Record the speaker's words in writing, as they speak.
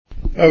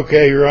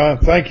Okay, Ron,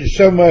 thank you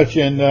so much.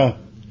 And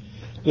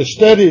the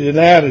study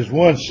tonight is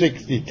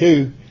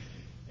 162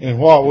 in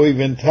what we've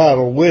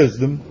entitled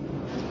Wisdom.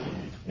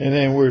 And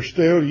then we're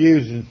still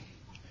using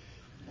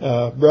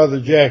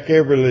Brother Jack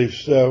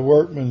Everly's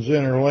Workman's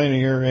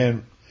Interlinear,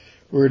 and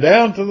we're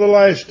down to the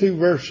last two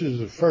verses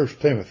of 1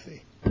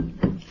 Timothy.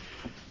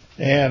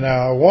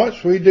 And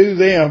once we do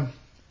them,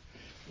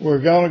 we're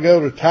going to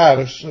go to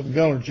Titus. I'm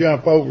going to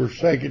jump over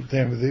 2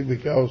 Timothy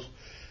because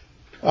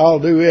I'll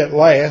do it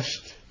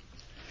last.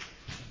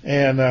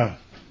 And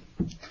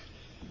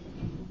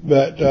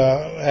but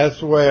that's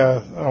the way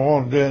I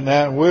want to do it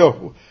now. And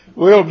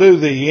we'll do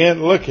the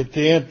end. Look at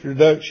the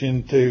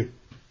introduction to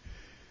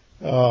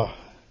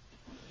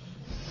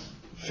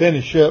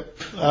finish up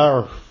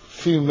our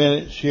few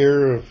minutes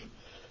here of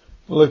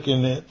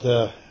looking at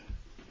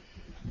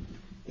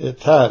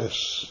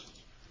Titus,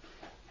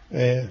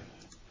 and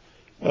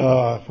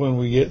when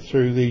we get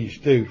through these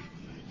two.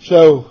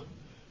 So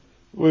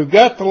we've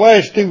got the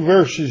last two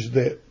verses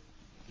that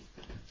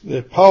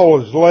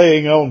Paul is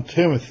laying on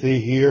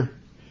Timothy here,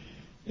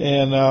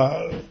 and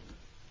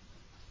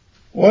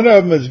one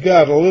of them has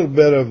got a little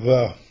bit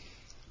of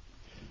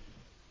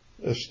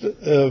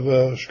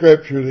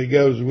scripture that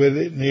goes with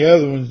it, and the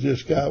other one's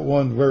just got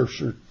one verse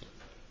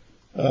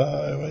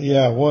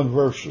one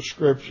verse of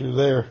scripture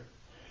there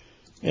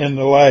in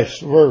the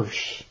last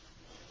verse.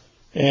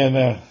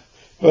 And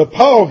but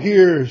Paul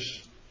here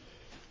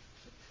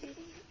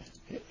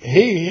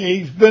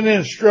he's been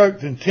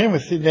instructing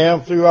Timothy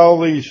down through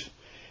all these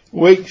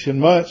weeks and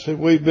months that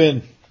we've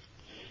been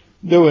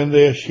doing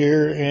this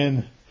here,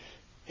 and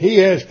he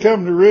has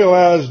come to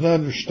realize and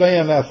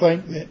understand, I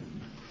think, that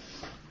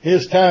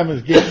his time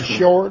is getting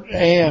short,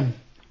 and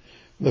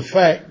the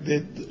fact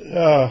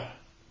that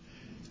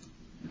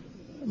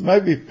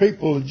maybe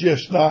people are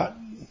just not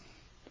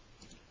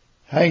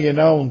hanging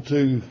on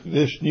to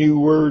this new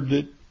word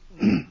that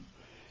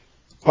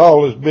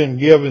Paul has been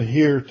given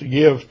here to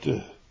give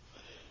to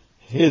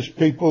his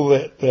people,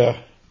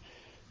 that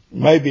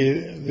maybe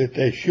that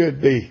they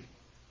should be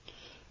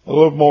a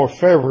little more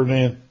fervent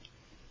in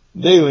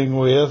dealing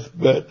with.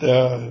 But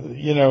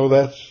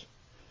that's,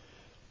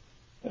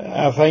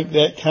 I think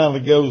that kind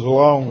of goes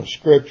along with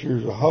Scripture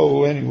as a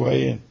whole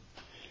anyway,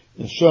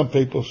 and some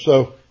people.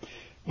 So,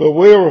 but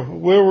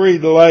we'll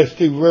read the last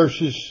two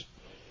verses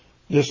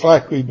just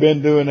like we've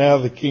been doing out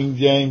of the King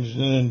James,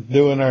 and then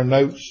doing our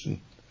notes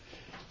and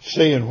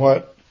seeing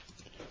what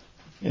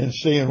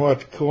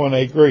the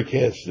Koine Greek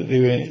has to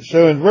do in it.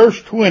 So in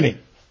verse 20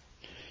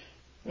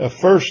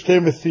 of 1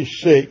 Timothy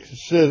 6, it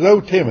says,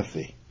 O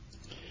Timothy,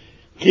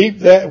 keep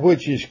that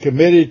which is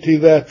committed to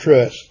thy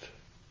trust.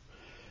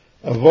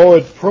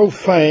 Avoid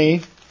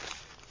profane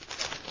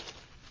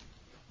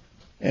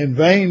and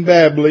vain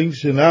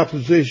babblings and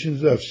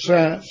oppositions of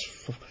science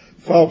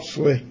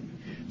falsely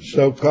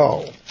so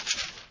called.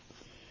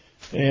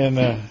 And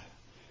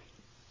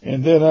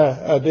then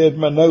I did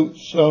my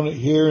notes on it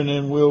here, and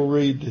then we'll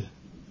read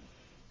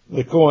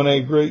the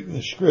Koine Greek and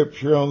the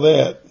scripture on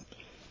that.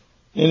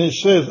 And it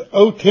says,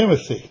 O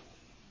Timothy,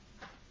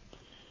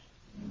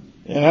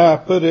 and I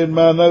put in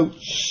my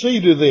notes,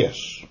 see to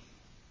this.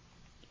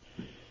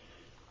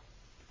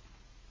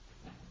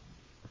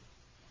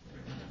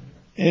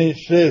 And it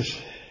says,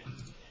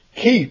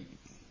 keep.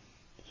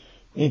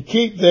 And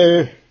keep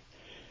there,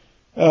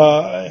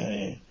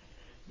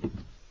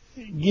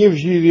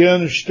 gives you the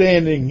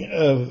understanding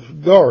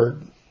of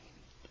guard,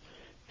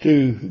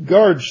 to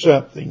guard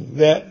something,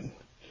 that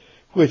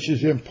which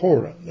is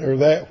important, or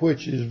that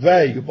which is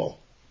valuable,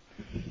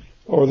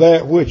 or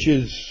that which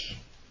is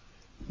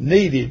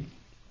needed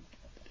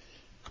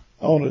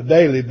on a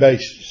daily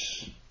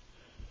basis.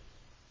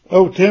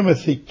 O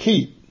Timothy,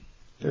 keep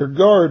or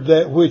guard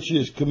that which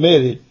is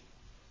committed,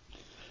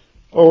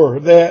 or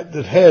that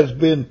has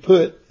been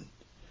put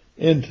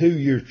into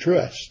your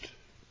trust.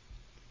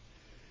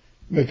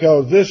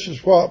 Because this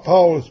is what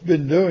Paul has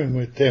been doing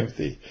with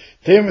Timothy.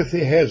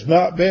 Timothy has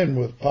not been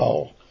with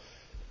Paul.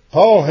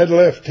 Paul had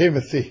left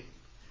Timothy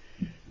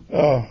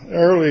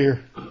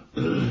earlier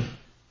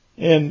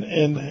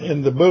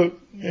in the book,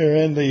 or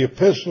in the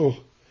epistle,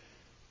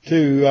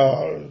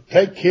 to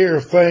take care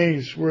of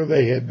things where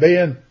they had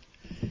been,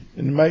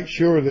 and to make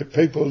sure that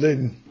people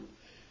didn't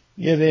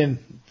get into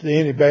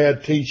any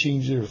bad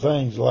teachings or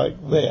things like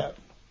that.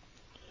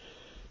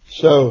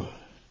 So,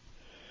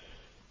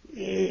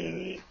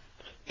 to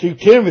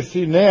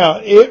Timothy now,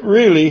 it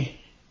really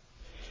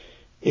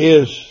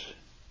is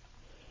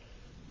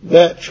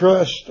that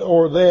trust,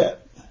 or that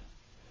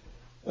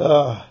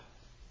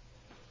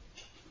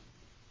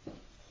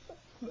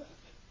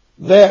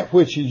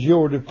which is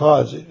your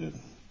deposit,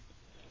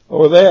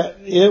 or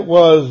that it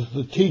was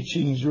the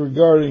teachings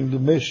regarding the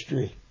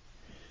mystery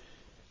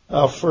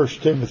of 1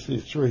 Timothy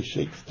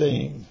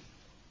 3:16.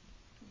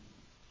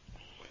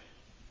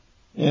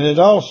 And it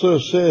also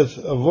says,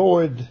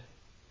 avoid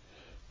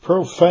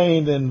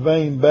profane and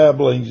vain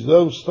babblings,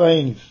 those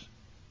things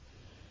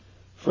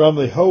from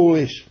the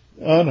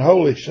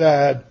unholy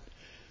side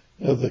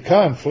of the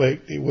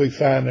conflict that we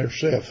find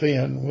ourselves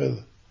in with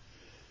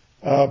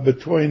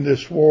between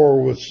this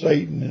war with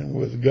Satan and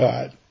with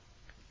God.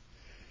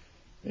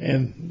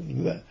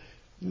 And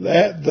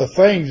that the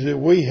things that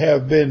we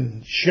have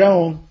been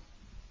shown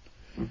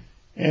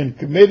and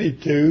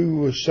committed to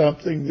was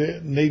something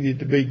that needed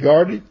to be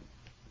guarded,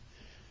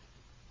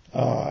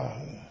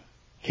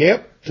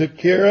 kept, took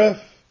care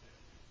of,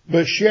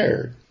 but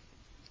shared.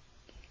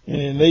 And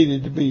it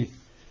needed to be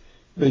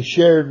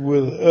shared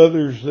with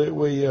others that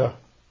we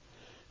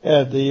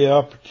had the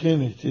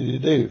opportunity to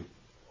do.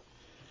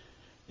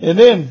 And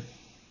then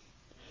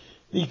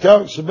he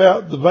talks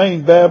about the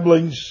vain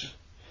babblings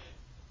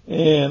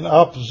and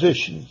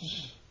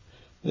oppositions,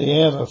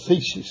 the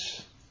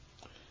antithesis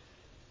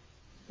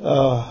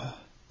of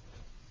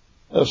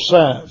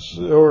science,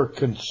 or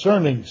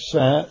concerning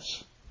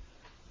science,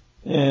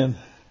 and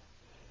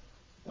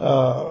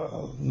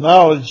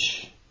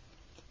knowledge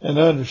and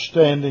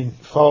understanding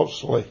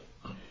falsely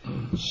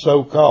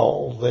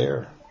so-called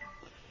there.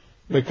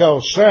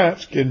 Because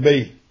science can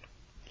be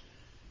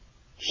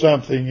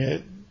something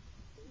that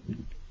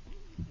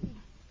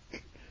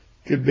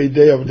could be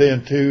delved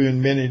into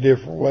in many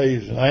different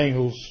ways and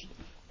angles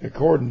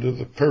according to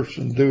the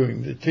person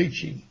doing the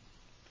teaching.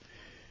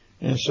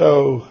 And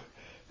so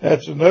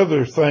that's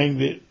another thing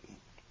that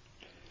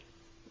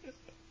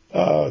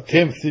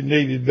Timothy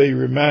needed to be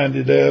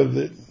reminded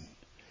of,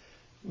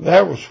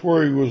 that was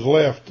where he was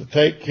left to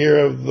take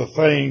care of the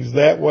things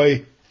that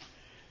way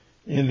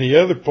in the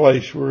other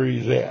place where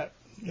he's at.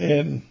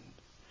 And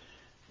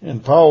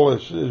Paul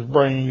is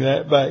bringing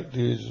that back to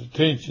his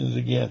attentions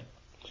again.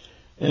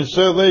 And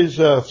so there's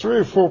 3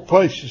 or 4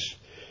 places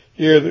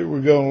here that we're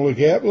going to look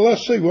at. But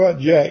let's see what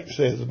Jack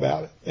says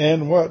about it.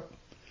 And what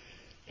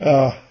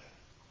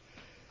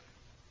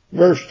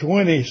verse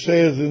 20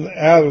 says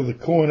out of the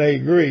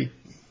Koine Greek.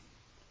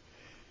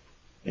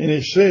 And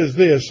it says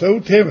this: O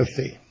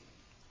Timothy,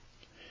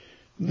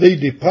 the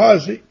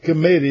deposit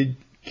committed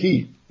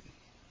keep.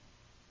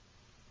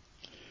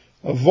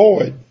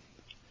 Avoid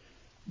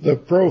the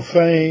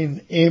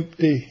profane,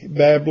 empty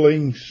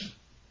babblings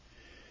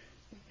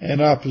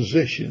and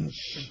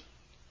oppositions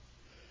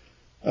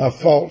of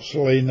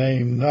falsely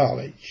named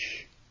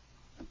knowledge.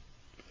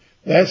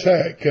 That's how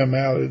it come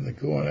out in the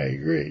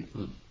Koine Greek.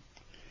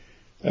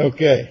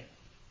 Okay.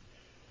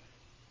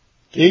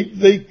 Keep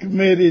the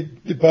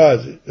committed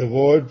deposit.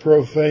 Avoid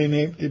profane,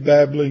 empty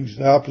babblings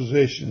and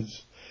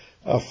oppositions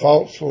of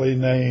falsely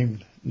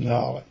named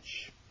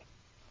knowledge.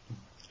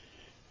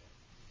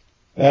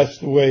 That's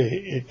the way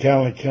it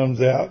kind of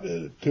comes out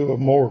to a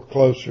more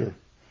closer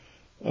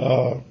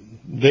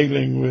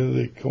dealing with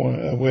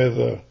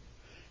the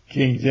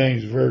King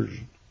James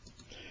Version.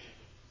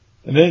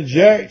 And then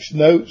Jack's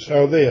notes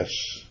are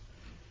this: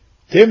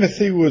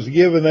 Timothy was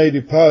given a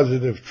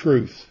deposit of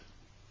truth,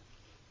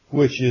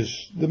 which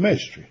is the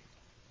mystery.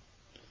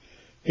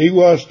 He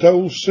was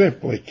told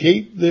simply,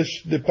 keep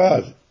this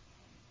deposit.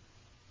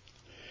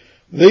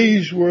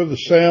 These were the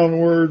sound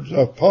words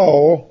of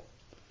Paul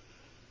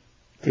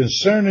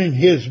concerning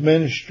his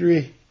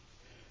ministry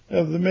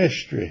of the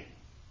mystery.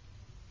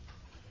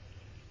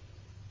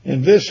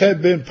 And this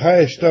had been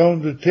passed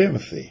on to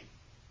Timothy.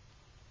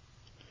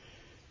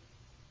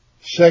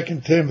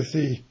 2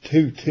 Timothy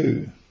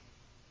 2:2.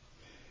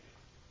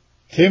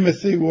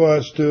 Timothy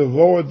was to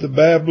avoid the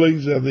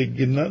babblings of the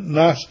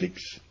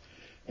Gnostics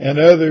and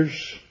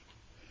others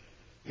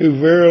who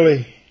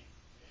verily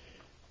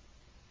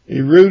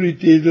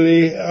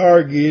eruditely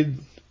argued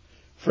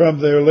from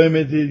their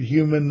limited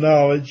human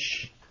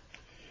knowledge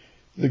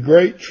the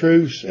great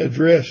truths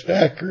addressed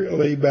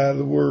accurately by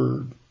the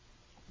Word.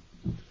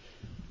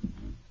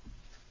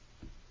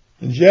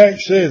 And Jack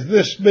says,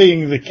 this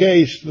being the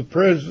case, the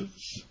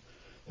presence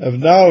of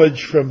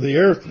knowledge from the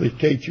earthly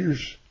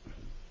teachers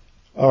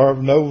are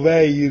of no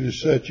value to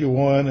such a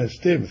one as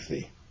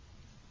Timothy,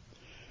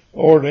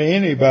 or to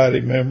any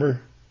body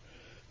member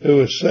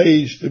who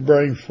essays to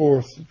bring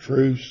forth the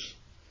truths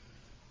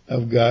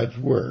of God's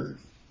Word.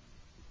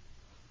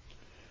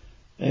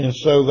 And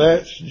so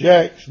that's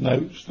Jack's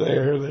notes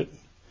there that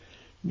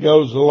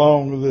goes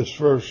along with this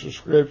verse of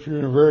Scripture,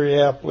 and very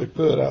aptly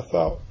put, I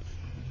thought.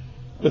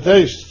 But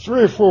there's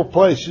 3 or 4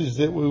 places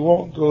that we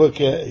want to look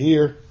at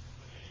here,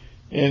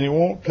 and it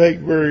won't take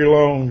very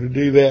long to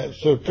do that.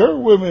 So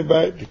turn with me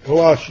back to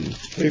Colossians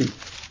 2.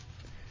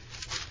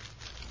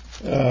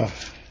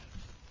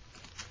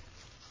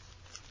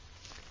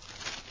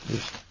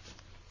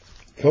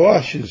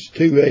 Colossians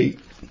 2:8.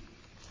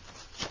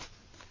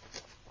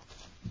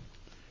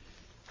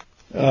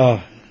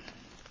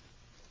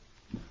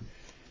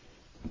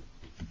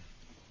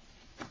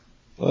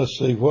 Let's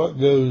see what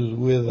goes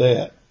with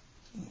that.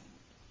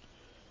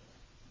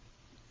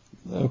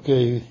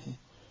 Okay.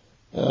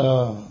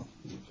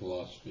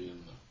 Philosophy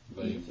and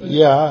the vain.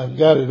 Yeah, I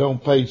got it on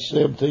page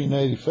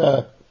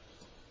 1785.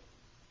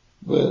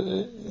 But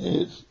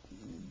it's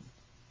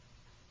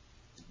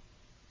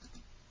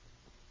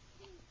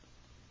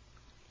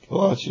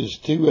Colossians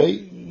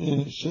 2:8,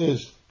 and it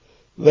says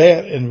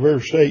that in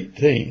verse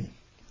 18.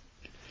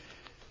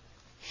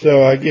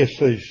 So I guess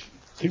there's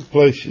 2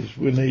 places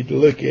we need to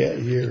look at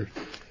here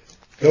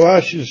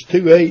Colossians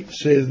 2:8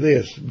 says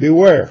this,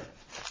 beware,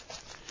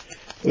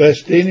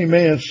 lest any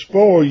man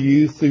spoil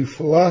you through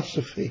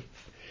philosophy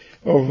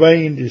or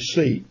vain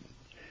deceit,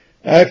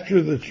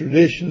 after the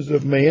traditions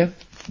of men,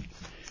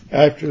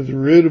 after the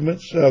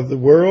rudiments of the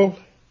world,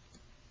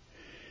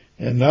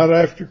 and not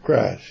after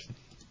Christ.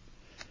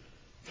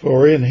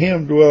 For in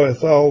him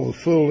dwelleth all the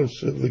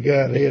fullness of the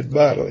Godhead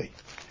bodily.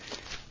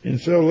 And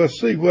so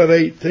let's see what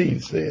 18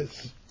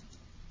 says.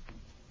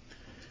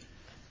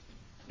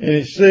 And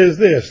it says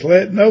this,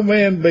 let no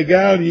man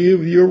beguile you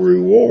of your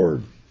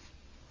reward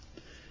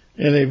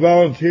in a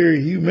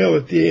voluntary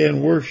humility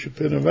and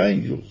worshiping of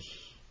angels,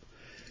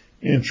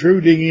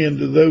 intruding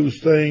into those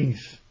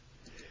things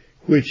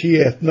which he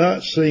hath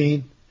not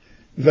seen,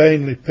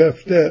 vainly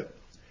puffed up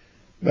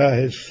by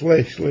his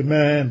fleshly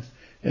mind,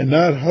 and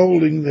not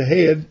holding the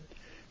head,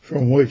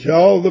 from which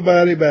all the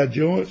body by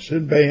joints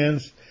and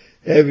bands,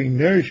 having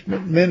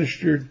nourishment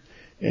ministered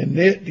and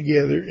knit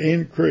together,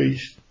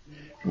 increased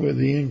with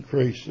the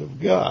increase of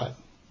God.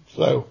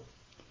 So,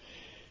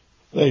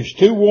 there's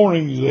two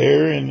warnings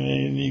there,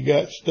 and you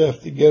got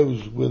stuff that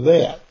goes with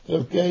that,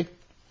 okay?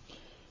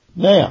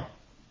 Now,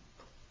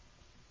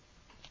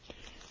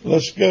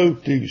 let's go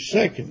to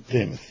 2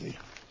 Timothy.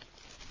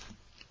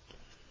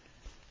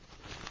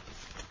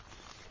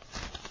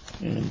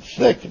 In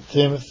 2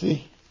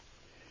 Timothy,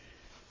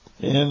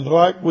 and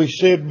like we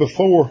said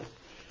before,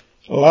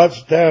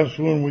 lots of times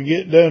when we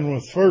get done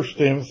with 1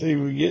 Timothy,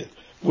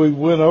 we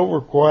went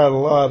over quite a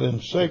lot in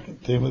 2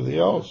 Timothy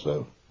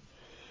also.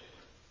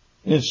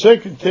 In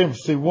 2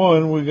 Timothy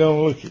 1, we're going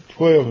to look at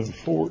 12 and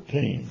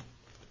 14.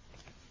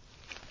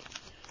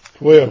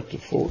 12 to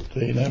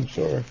 14, I'm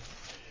sorry.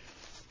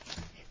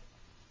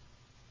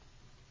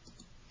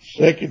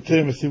 2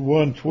 Timothy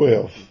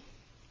 1:12.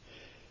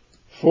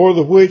 For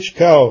the which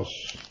cause,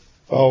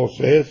 Paul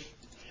says,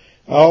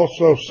 I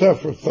also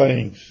suffer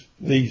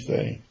these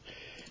things.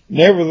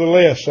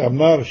 Nevertheless, I'm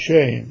not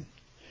ashamed,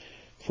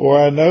 for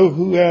I know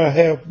who I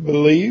have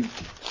believed,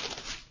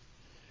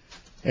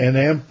 and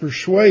am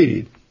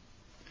persuaded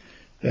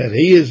that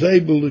he is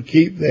able to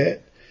keep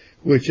that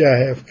which I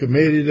have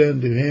committed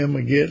unto him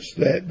against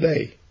that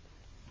day.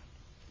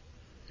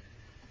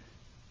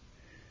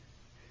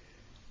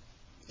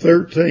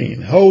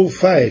 13. Hold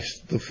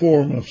fast the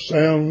form of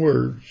sound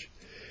words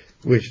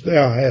which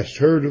thou hast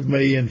heard of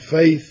me in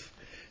faith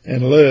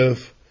and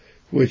love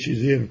which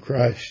is in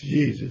Christ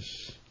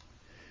Jesus.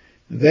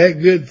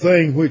 That good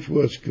thing which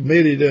was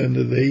committed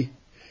unto thee,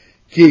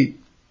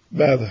 keep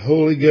by the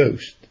Holy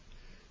Ghost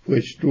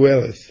which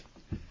dwelleth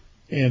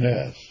in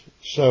us.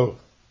 So,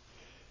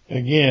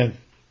 again,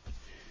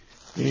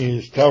 he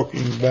is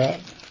talking about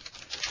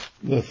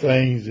the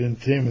things in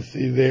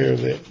Timothy there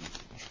that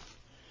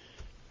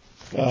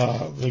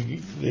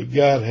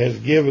God has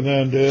given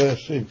unto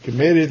us and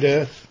committed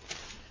us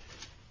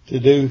to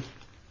do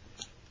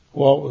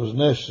what was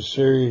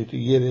necessary to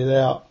get it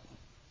out.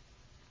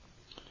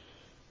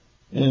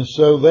 And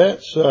so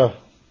that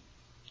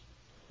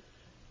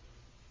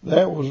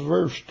was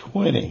verse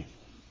 20.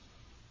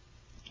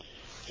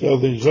 So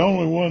there's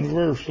only one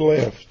verse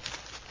left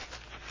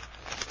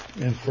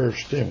in 1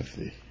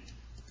 Timothy.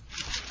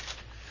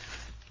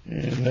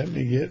 And let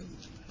me get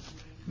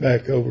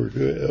back over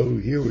to it. Oh,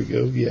 here we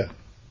go. Yeah.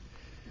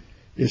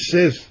 It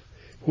says,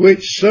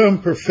 which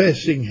some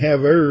professing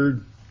have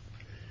erred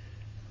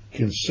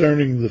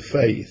concerning the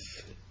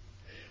faith.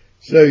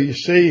 So you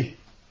see,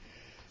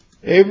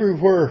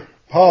 everywhere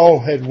Paul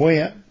had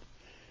went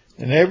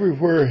and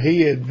everywhere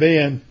he had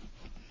been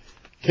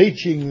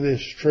teaching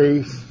this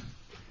truth,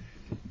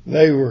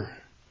 they were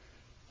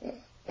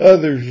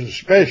others,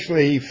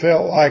 especially he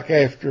felt like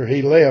after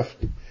he left,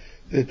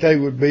 that they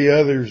would be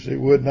others that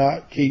would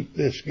not keep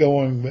this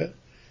going, but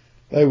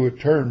they would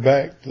turn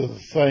back to the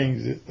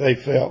things that they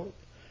felt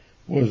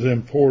was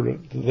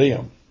important to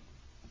them.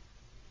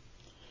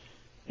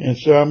 And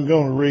so I'm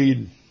going to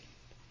read,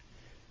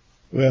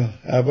 well,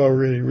 I've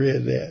already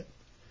read that.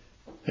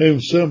 Whom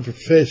some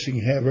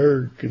professing have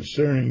erred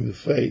concerning the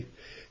faith.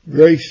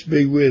 Grace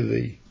be with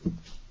thee.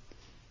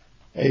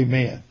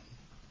 Amen.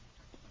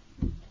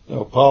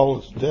 So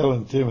Paul is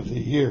telling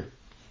Timothy here,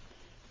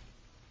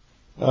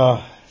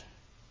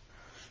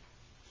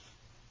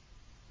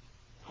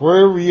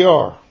 wherever you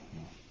are,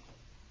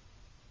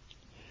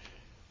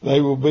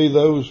 they will be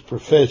those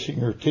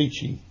professing or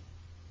teaching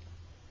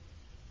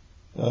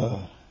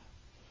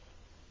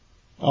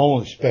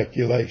only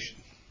speculation.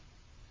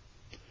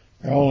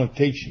 They're only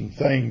teaching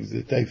things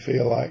that they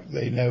feel like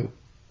they know.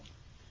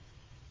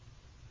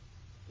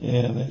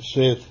 And it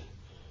said,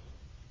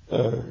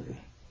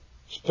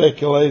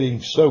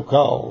 speculating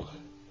so-called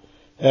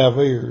have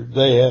erred.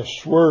 They have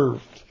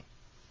swerved.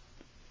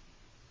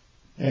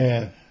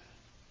 And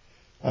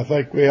I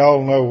think we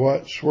all know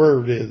what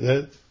swerved is.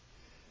 That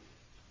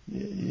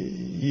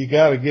you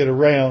got to get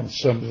around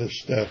some of this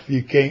stuff.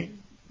 You can't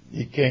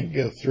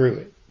go through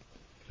it.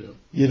 Yeah.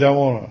 You don't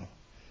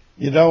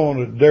want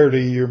to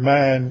dirty your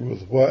mind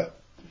with what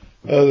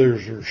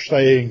others are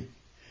saying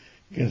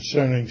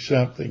concerning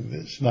something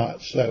that's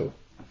not so.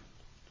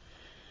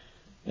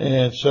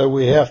 And so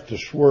we have to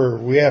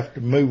swerve. We have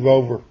to move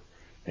over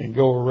and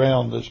go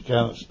around this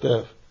kind of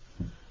stuff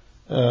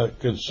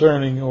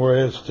concerning or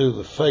as to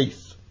the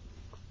faith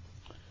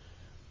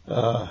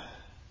of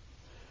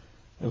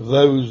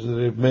those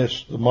that have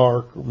missed the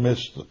mark or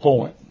missed the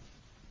point.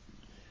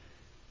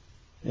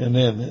 And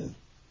then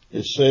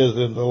it says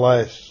in the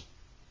last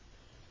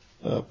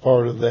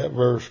part of that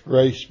verse,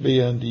 grace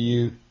be unto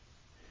you,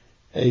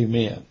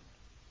 amen.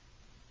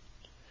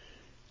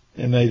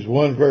 And there's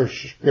one verse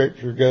of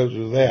scripture goes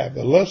with that.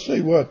 But let's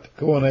see what the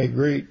Koine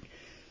Greek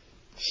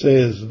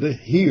says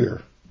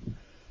here.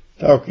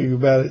 Talking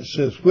about it,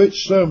 says,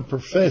 which some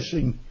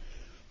professing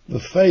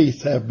the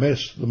faith have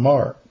missed the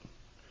mark.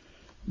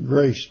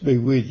 Grace be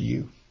with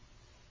you.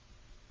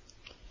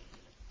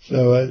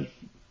 So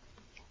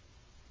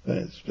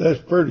that's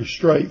pretty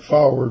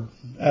straightforward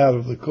out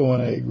of the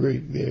Koine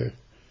Greek there.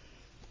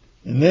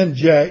 And then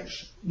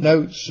Jack's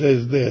note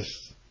says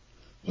this.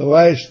 The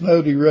last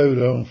note he wrote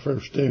on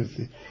 1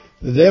 Timothy.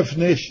 The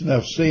definition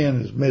of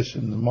sin is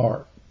missing the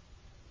mark.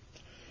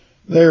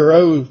 There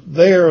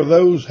are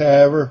those,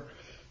 however,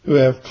 who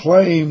have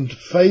claimed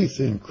faith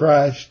in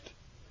Christ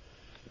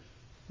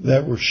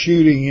that were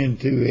shooting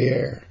into the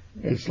air.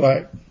 It's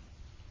like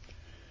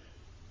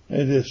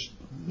they're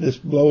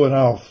just blowing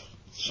off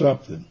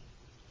something.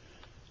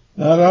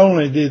 Not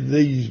only did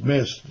these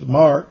miss the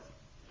mark,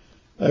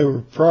 they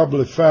were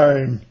probably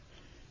firing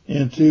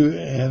into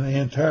an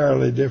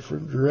entirely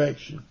different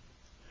direction.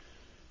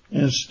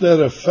 Instead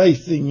of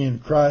faithing in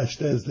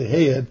Christ as the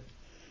head,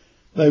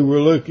 they were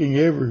looking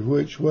every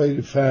which way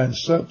to find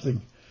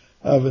something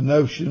of a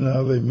notion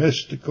of a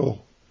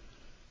mystical,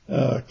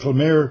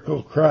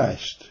 chimerical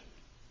Christ,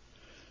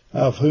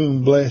 of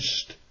whom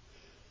blessed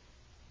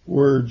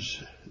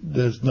words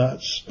does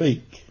not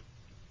speak.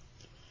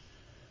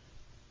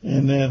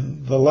 And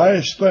then the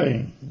last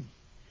thing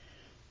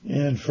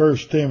in 1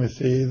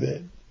 Timothy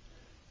that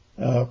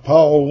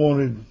Paul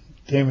wanted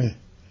Timothy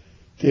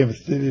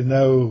to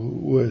know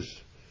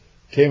was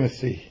 2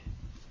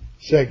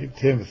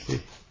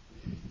 Timothy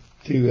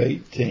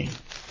 2:18.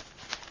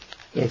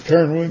 So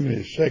turn with me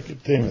to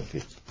 2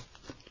 Timothy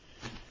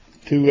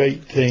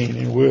 2:18,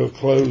 and we'll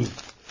close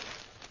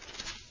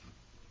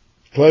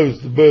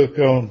the book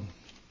on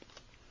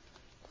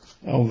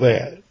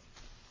that.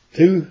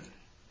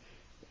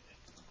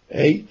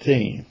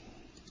 2:18.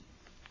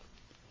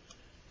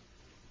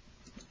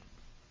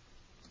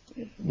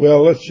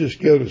 Well, let's just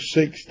go to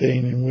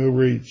 16 and we'll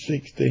read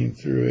 16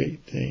 through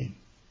 18.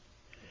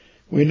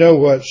 We know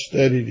what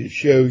study to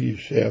show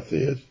yourself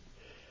is.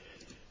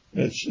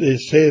 It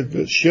says,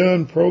 but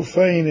shun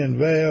profane and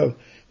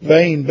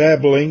vain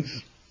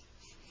babblings,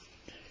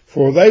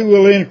 for they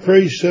will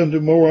increase unto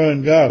more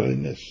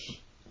ungodliness,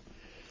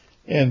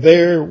 and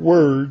their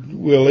word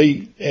will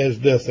eat as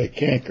doth a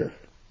canker,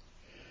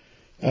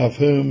 of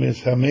whom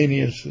is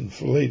Hymenaeus and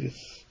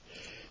Philetus,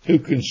 who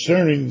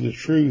concerning the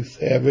truth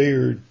have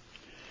erred,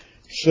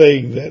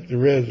 saying that the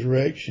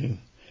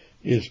resurrection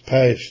is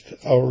past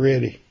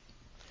already,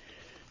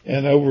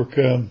 and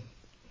overcome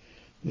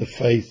the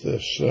faith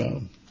of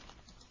some.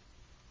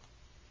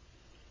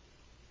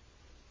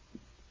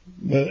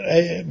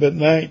 But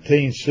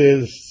 19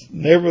 says,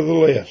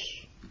 nevertheless,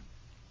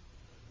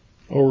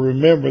 or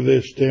remember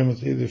this,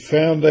 Timothy, the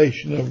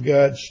foundation of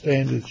God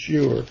standeth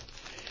sure,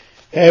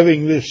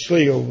 having this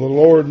seal, the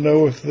Lord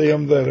knoweth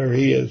them that are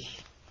his,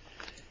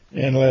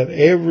 and let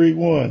every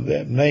one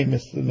that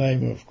nameth the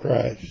name of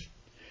Christ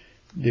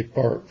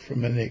depart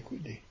from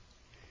iniquity.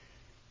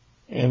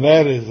 And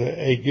that is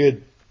a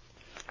good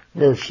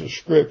verse of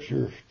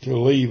scripture to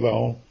leave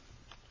on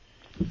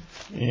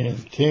in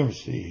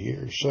Timothy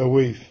here. So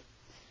we've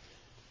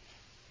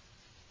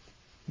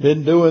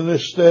been doing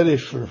this study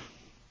for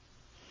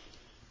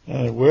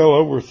well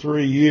over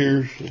 3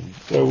 years, and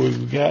so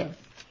we've got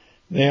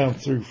down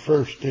through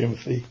 1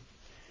 Timothy.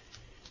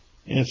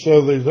 And so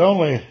there's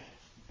only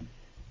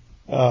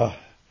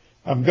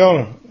I'm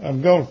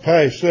gonna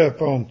pass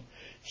up on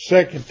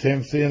 2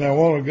 Timothy, and I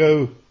want to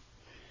go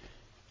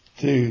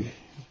to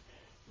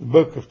the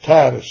book of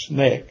Titus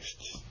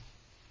next.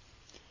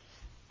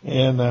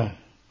 And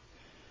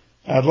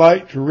I'd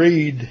like to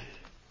read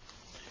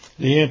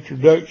the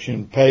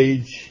introduction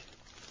page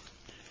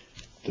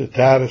to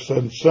Titus.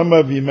 And some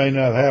of you may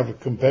not have a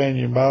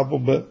companion Bible,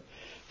 but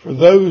for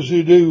those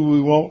who do,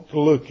 we want to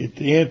look at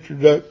the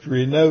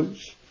introductory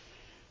notes.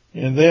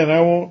 And then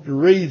I want to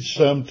read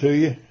some to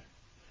you,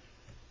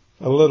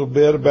 a little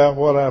bit about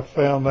what I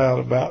found out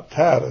about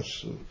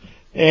Titus,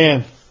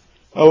 and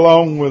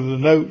along with the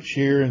notes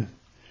here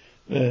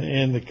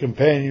in the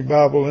companion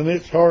Bible. And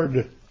it's hard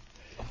to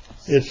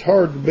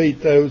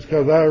beat those,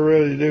 because I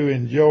really do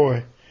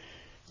enjoy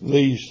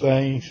these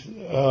things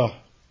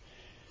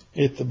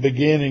at the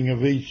beginning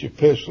of each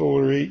epistle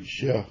or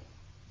each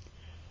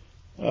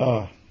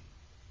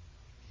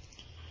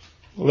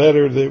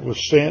letter that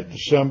was sent to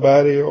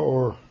somebody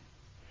or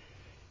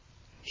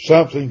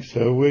something,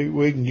 so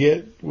we can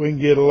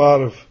get a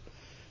lot of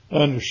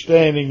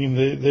understanding.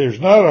 And there's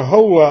not a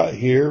whole lot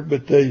here,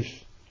 but there's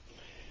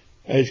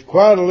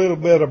quite a little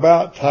bit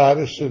about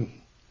Titus, and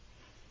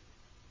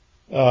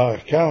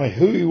kind of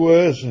who he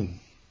was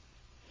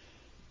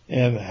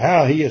and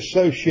how he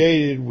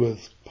associated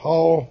with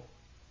Paul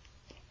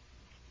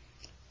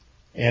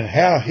and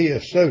how he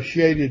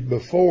associated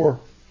before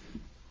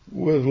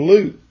with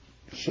Luke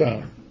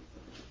some.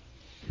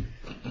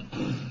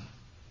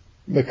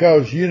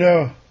 Because,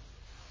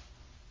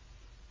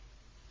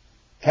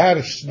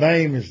 Titus'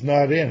 name is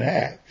not in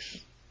Acts.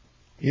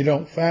 You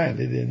don't find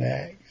it in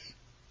Acts.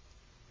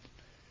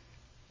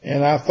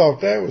 And I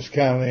thought that was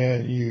kind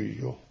of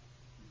unusual.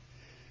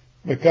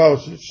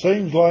 Because it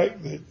seems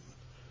like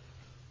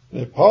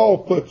that Paul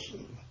puts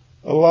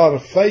a lot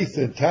of faith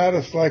in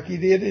Titus like he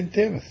did in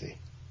Timothy.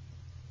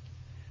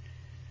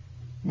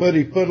 But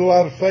he put a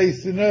lot of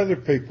faith in other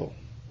people.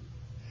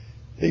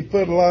 He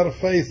put a lot of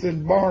faith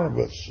in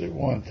Barnabas at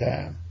one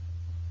time.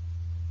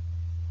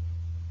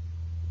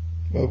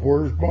 But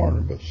where's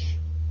Barnabas?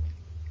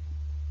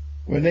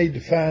 We need to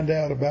find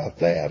out about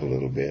that a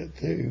little bit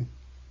too.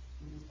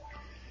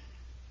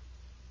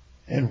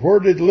 And where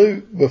did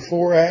Luke,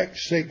 before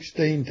Acts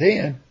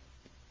 16:10,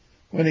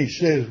 when he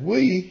says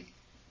we,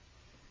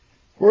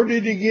 where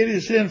did he get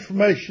his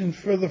information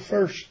for the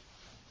first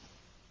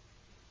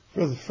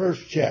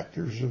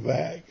chapters of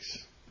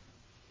Acts?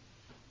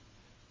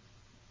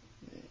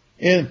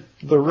 In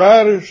the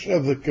writers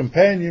of the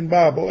companion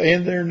Bible,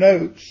 in their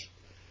notes,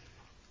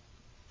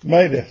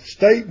 made a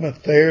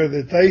statement there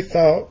that they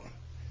thought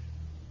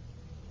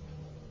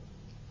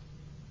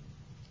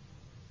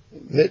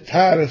that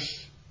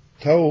Titus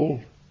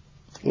told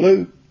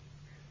Luke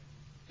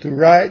to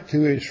write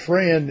to his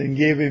friend and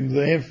give him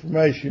the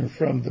information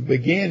from the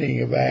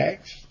beginning of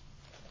Acts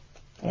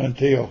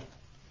until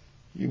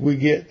we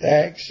get to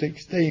Acts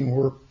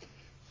 16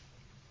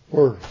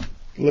 where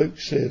Luke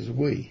says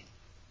we.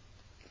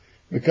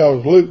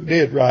 Because Luke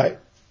did write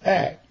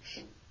Acts.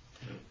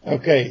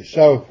 Okay,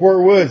 so where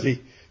was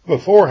he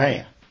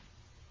beforehand?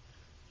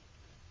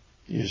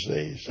 You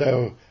see,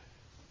 so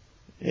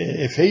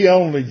if he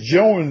only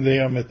joined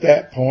them at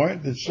that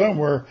point, then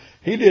somewhere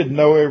he didn't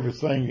know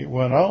everything that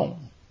went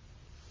on.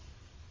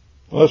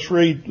 Let's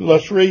read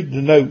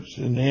the notes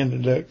in the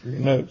introductory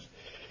notes.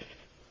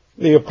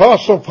 The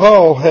Apostle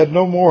Paul had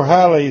no more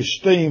highly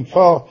esteemed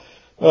fellow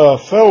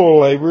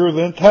laborer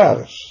than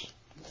Titus.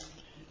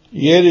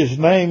 Yet his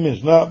name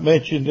is not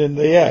mentioned in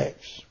the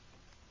Acts.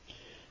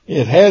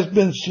 It has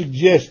been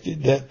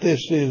suggested that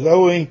this is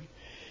owing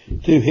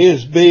to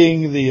his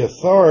being the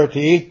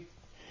authority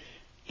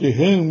to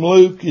whom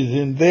Luke is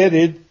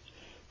indebted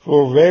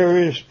for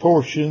various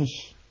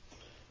portions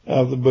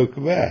of the book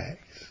of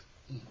Acts,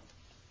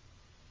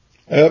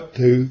 up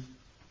to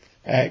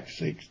Acts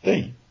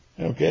 16.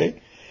 Okay?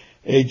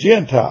 A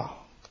Gentile,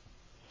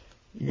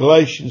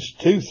 Galatians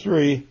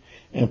 2:3,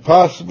 and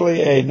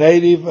possibly a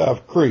native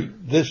of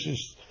Crete. This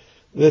is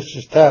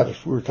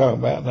Titus we're talking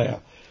about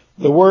now.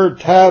 The word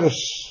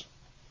Titus,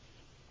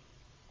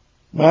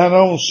 mine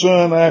own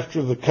son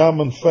after the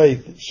common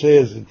faith, it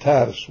says in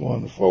Titus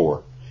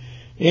 1:4,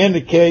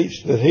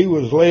 indicates that he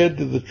was led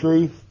to the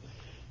truth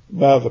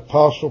by the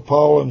Apostle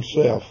Paul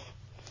himself.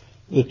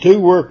 The two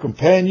were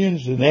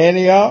companions in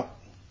Antioch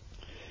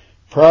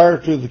prior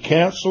to the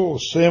council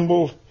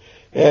assembled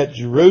at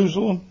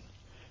Jerusalem,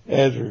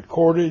 as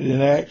recorded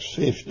in Acts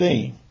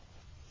 15.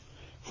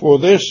 For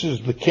this is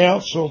the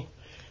council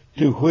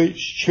to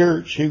which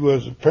church he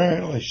was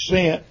apparently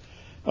sent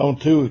on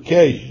 2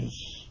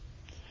 occasions.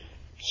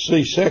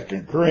 See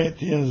 2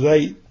 Corinthians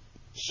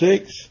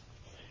 8:6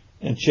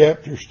 and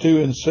chapters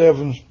 2 and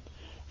 7.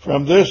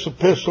 From this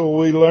epistle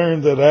we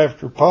learn that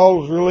after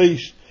Paul's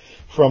release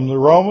from the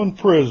Roman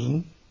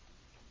prison,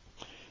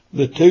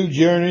 the two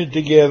journeyed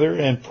together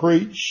and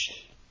preached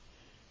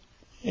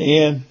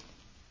in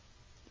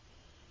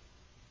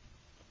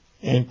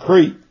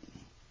Crete.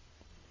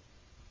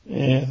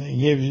 And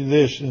he gives you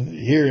this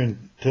here in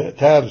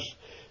Titus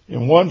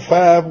in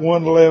 1:5,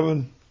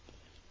 1:11,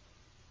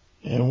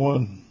 and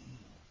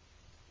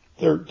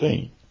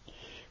 1:13,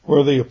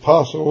 where the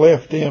apostle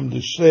left him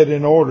to set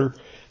in order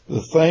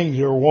the things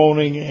they're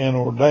wanting and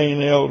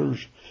ordain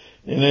elders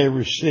in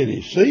every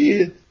city.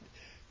 See,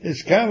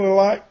 it's kind of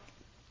like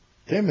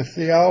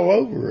Timothy all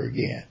over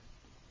again.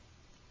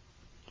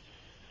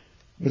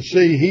 But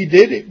see, he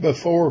did it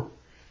before,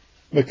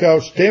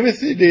 because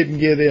Timothy didn't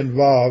get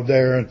involved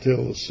there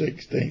until the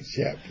 16th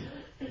chapter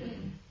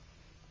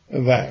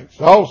of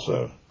Acts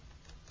also.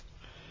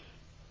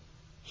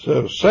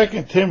 So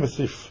 2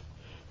 Timothy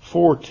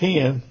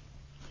 4:10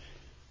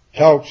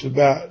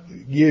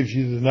 gives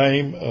you the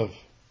name of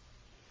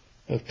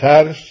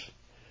Titus.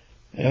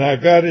 And I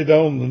got it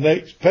on the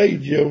next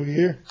page over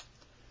here.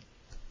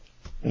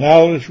 And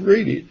I'll just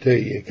read it to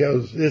you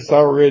because it's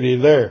already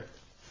there.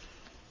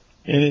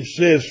 And it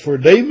says, for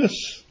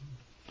Demas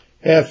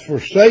hath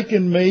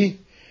forsaken me,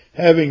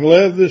 having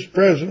loved this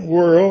present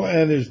world,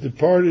 and is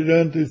departed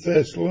unto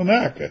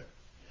Thessalonica.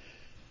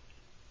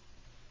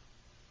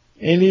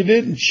 And he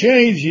didn't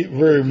change it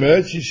very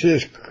much. He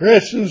says,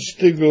 Crescens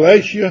to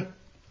Galatia,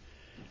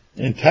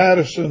 and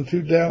Titus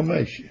unto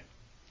Dalmatia.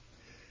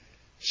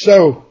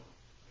 So,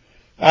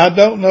 I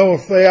don't know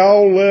if they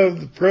all left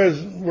the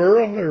present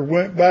world or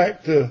went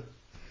back to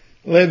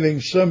living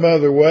some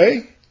other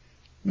way,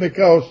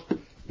 because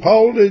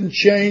Paul didn't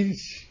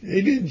change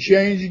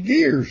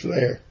gears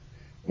there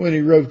when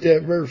he wrote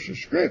that verse of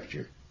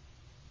scripture.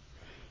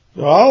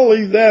 So I'll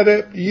leave that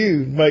up to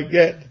you to make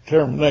that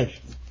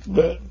determination.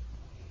 But,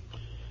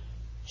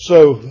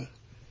 so,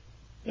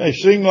 it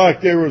seemed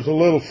like there was a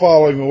little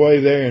falling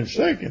away there in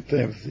 2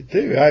 Timothy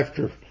too,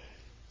 after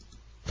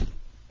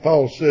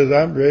Paul says,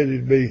 I'm ready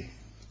to be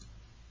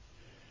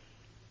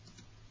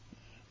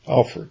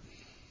offered.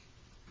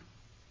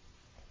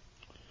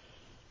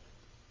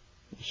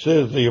 It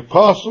says, the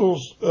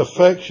apostles'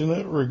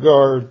 affectionate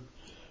regard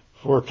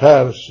for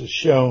Titus is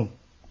shown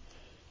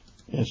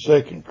in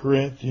 2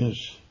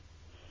 Corinthians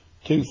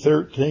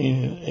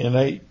 2:13 and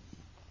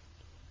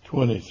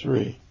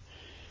 8:23.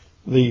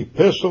 The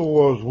epistle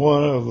was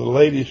one of the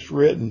latest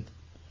written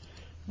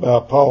by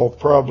Paul,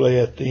 probably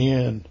at the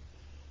end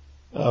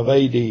of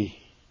AD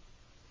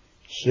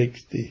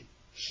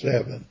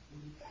 67.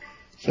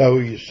 So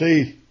you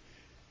see,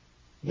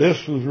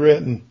 this was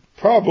written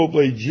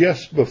probably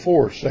just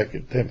before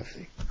 2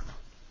 Timothy.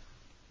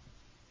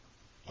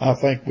 I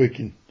think we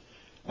can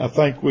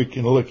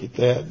look at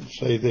that and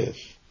say this.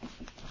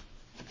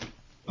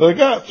 I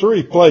got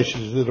 3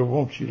 places that I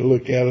want you to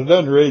look at. I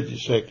done read you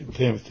 2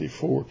 Timothy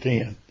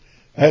 4:10.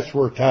 That's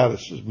where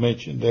Titus is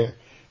mentioned there.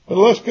 But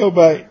let's go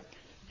back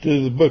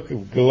to the book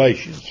of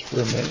Galatians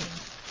for a minute.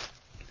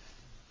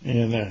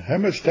 And how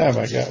much time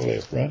I got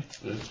left, Ronnie?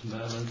 It's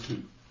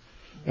 9:02.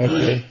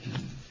 Okay.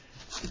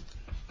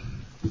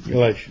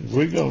 Galatians.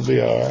 We're going to be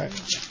all right,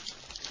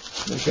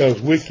 because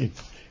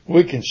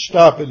we can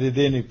stop it at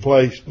any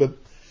place. But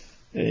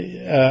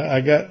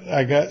I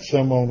got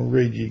some on to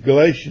read you.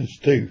 Galatians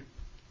 2.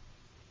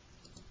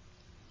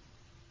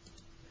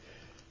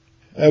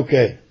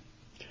 Okay.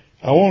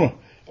 I want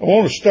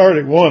to start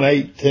at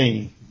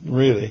 1:18,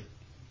 really.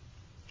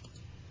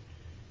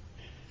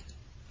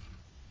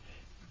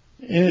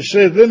 And it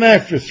says, then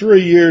after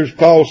 3 years,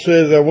 Paul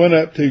says, I went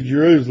up to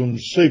Jerusalem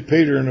to see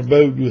Peter and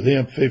abode with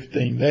him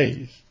 15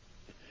 days.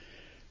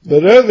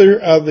 But other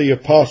of the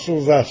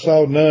apostles I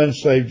saw none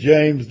save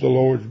James, the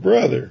Lord's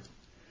brother.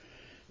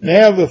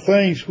 Now the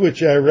things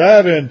which I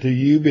write unto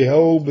you,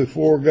 behold,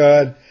 before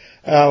God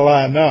I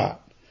lie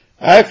not.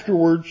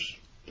 Afterwards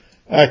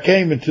I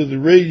came into the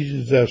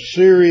regions of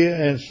Syria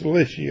and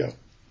Cilicia,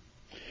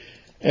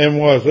 and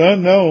was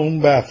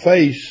unknown by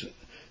face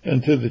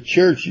unto the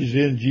churches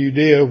in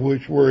Judea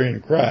which were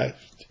in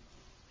Christ.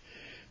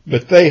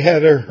 But they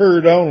had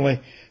heard only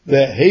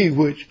that he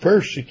which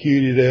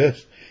persecuted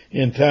us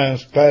in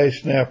times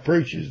past now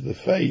preaches the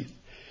faith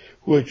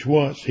which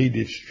once he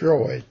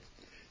destroyed.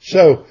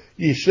 So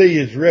you see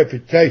his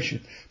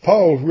reputation.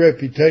 Paul's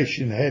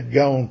reputation had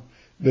gone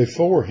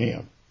before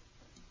him.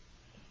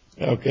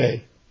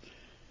 Okay.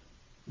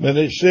 But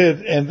it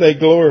said, and they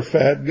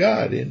glorified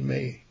God in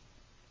me.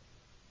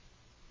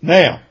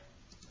 Now,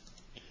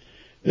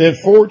 then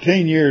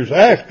 14 years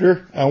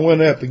after, I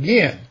went up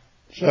again.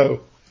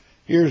 So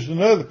here's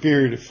another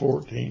period of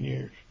 14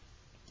 years.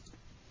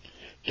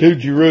 To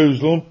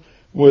Jerusalem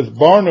with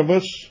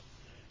Barnabas,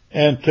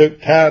 and took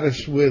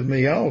Titus with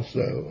me also.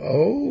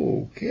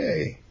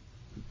 Okay.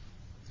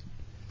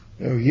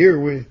 So here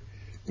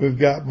we've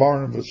got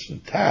Barnabas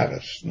and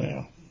Titus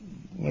now.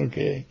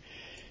 Okay.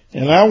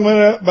 And I went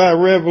up by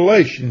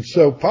revelation.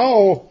 So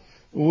Paul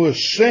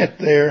was sent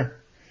there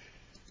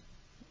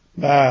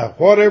by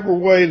whatever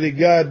way that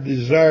God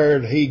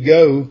desired he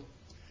go.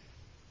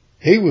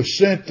 He was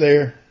sent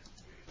there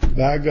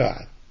by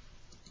God.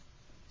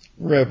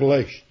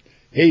 Revelation.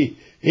 He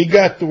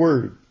got the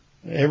word.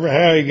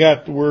 How he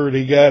got the word,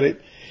 he got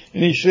it.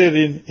 And he said,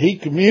 he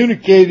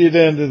communicated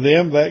unto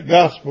them that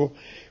gospel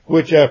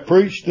which I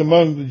preached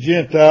among the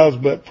Gentiles,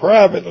 but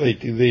privately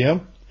to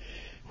them,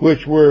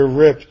 which were of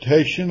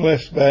reputation,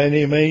 lest by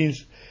any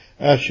means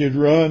I should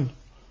run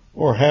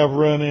or have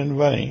run in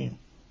vain.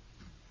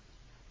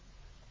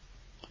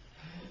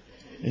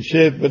 He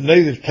said, but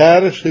neither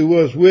Titus, who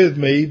was with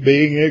me,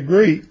 being a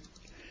Greek,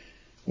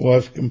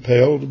 was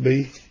compelled to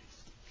be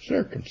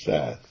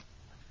circumcised.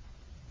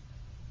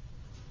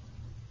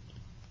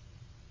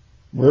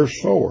 Verse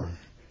 4.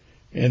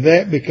 And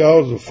that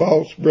because of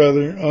false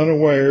brethren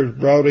unawares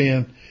brought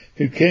in,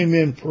 who came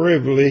in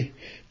privily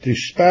to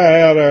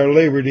spy out our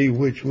liberty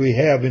which we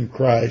have in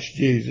Christ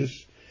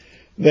Jesus,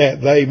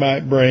 that they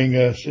might bring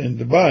us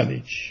into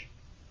bondage.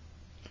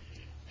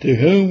 To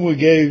whom we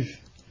gave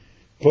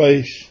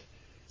place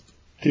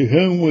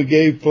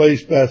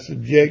by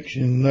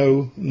subjection,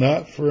 no,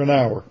 not for an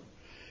hour,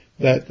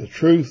 that the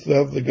truth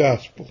of the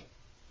gospel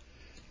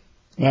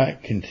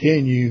might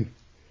continue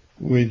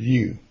with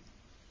you.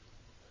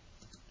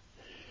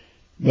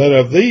 But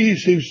of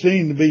these who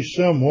seem to be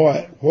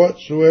somewhat,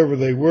 whatsoever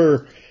they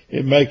were,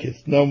 it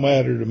maketh no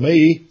matter to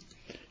me.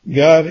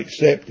 God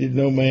accepted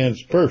no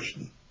man's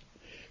person.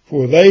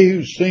 For they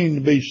who seemed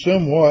to be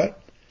somewhat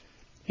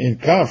in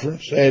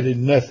conference added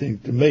nothing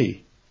to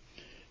me.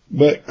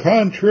 But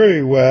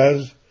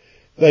contrariwise,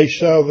 they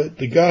saw that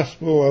the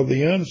gospel of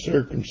the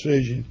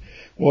uncircumcision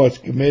was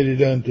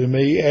committed unto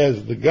me,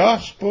 as the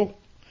gospel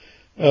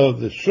of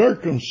the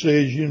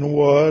circumcision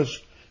was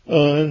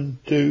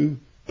unto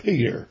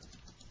Peter.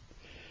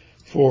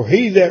 For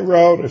he that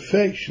wrought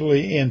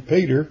effectually in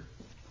Peter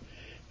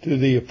to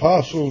the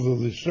apostles of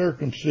the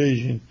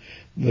circumcision,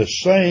 the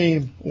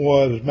same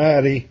was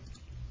mighty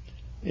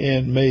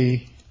in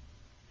me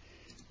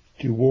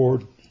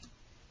toward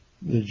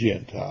the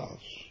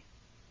Gentiles.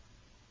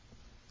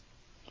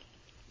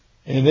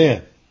 And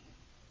then,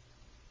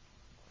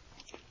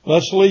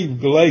 let's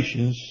leave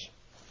Galatians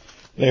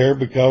there,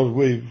 because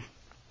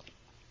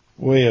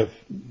we have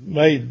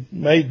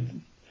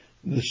made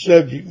the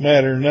subject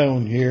matter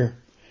known here,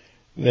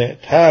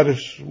 that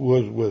Titus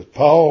was with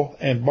Paul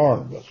and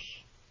Barnabas.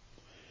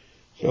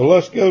 So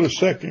let's go to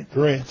 2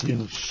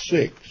 Corinthians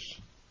 6.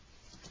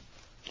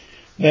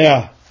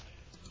 Now,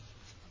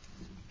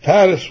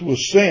 Titus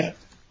was sent,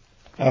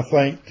 I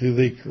think, to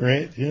the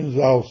Corinthians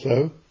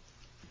also.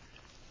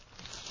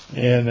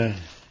 And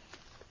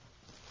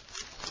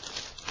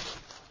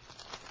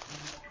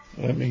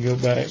let me go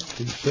back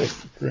to 2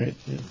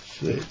 Corinthians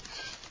 6.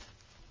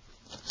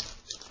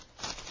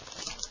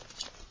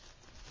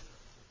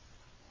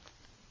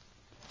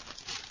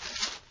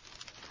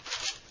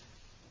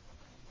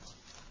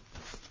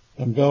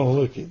 I'm going to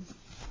look at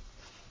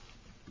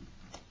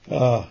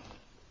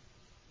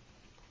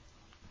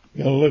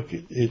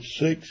it's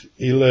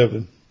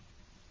 6:11.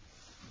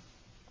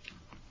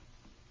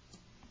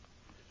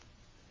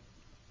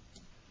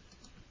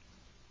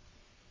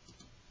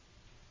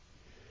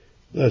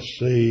 Let's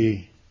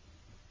see.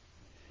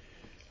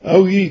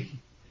 O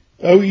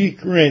ye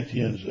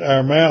Corinthians,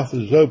 our mouth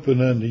is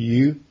open unto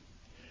you,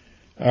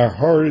 our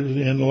heart is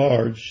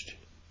enlarged.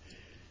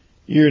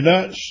 You are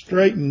not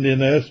straitened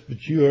in us,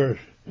 but you are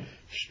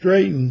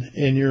straitened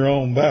in your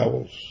own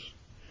bowels.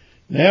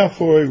 Now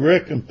for a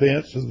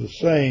recompense of the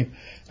same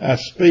I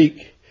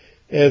speak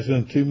as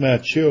unto my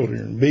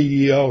children, be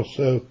ye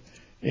also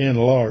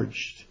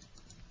enlarged.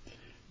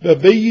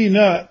 But be ye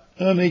not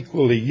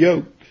unequally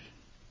yoked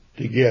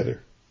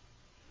together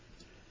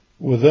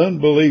with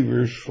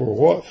unbelievers, for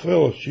what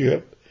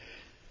fellowship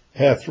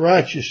hath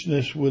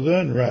righteousness with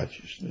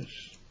unrighteousness?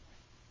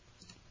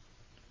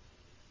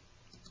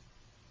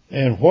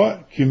 And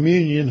what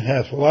communion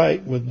hath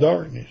light with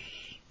darkness?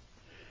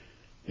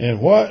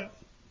 And what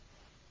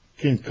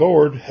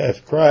concord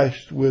hath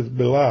Christ with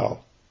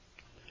Belial?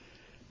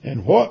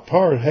 And what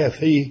part hath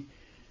he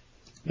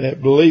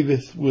that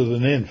believeth with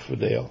an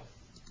infidel?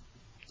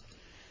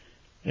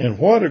 And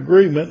what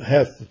agreement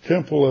hath the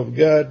temple of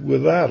God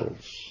with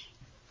idols?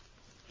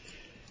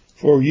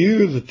 For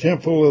you the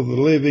temple of the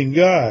living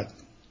God.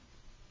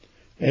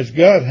 As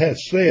God hath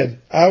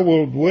said, I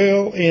will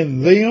dwell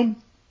in them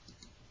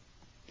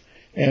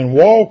and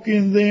walk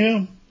in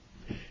them,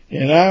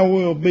 and I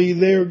will be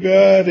their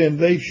God, and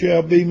they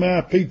shall be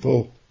my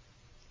people.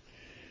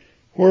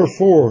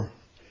 Wherefore,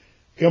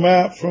 come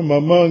out from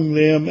among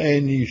them,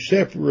 and ye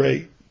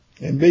separate,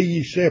 and be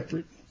ye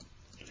separate,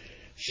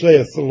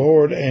 saith the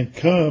Lord, and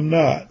come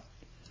not,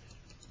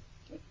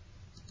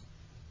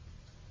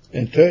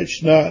 and touch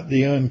not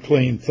the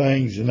unclean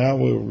things, and I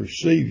will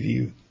receive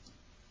you.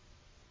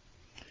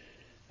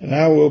 And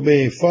I will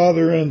be a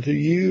father unto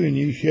you, and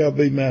you shall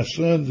be my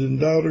sons and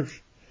daughters,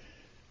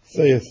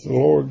 saith the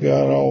Lord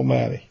God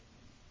Almighty.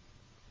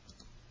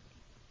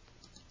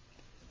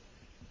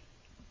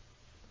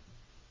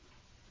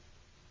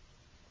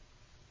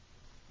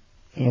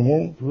 And I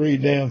won't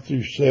read down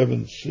through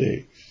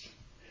 7:6.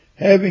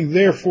 Having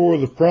therefore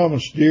the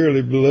promise,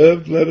 dearly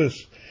beloved, let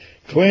us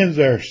cleanse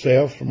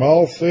ourselves from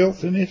all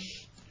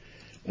filthiness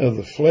of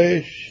the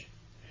flesh,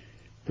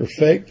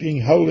 perfecting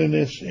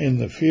holiness in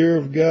the fear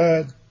of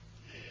God.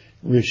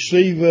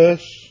 Receive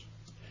us.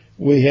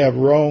 We have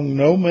wronged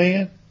no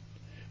man.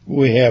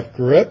 We have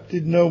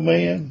corrupted no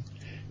man.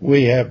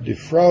 We have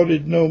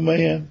defrauded no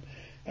man.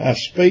 I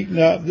speak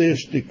not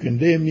this to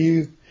condemn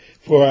you,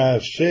 for I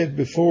have said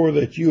before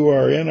that you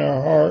are in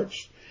our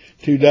hearts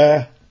to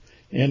die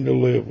and to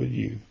live with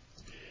you.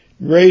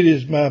 Great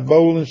is my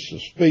boldness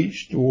of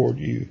speech toward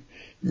you.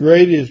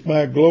 Great is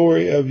my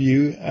glory of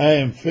you. I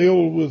am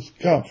filled with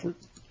comfort.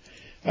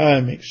 I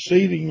am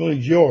exceedingly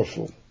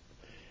joyful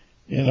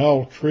in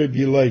all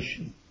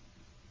tribulation.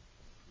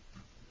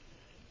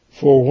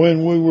 For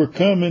when we were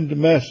come into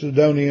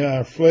Macedonia,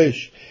 our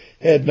flesh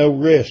had no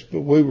rest,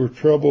 but we were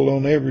troubled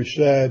on every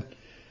side.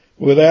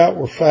 Without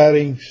were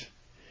fightings,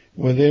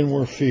 within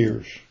were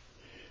fears.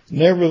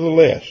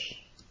 Nevertheless,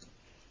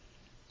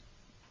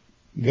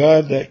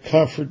 God that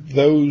comfort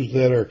those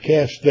that are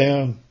cast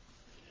down,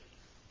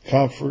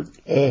 comfort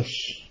us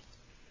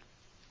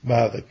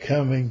by the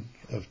coming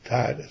of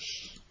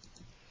Titus.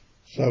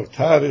 So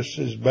Titus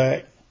is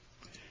back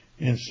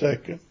in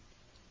 2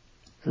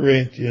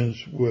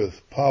 Corinthians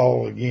with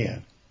Paul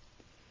again.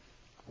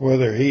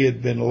 Whether he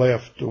had been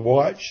left to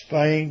watch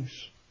things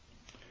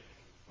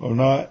or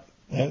not,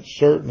 that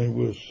certainly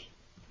was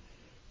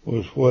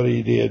what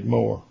he did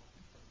more.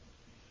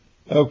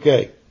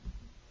 Okay.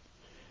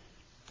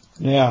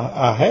 Now,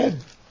 I had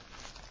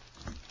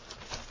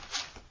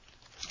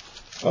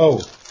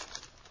Oh,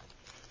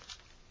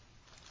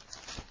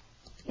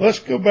 let's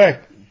go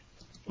back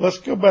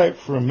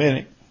for a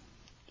minute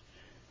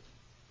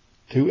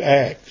to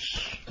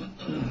Acts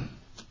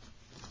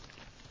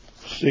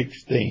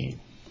 16.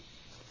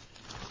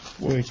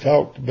 We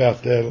talked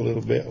about that a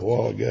little bit a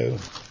while ago.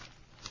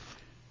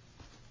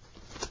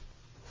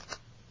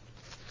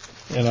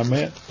 And I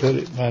meant to put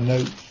it in my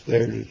notes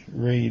there to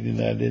read, and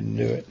I didn't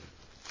do it.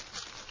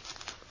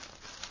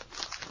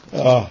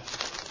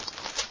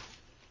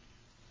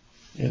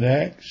 In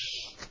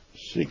Acts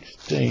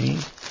 16,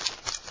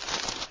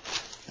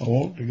 I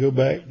want to go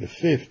back to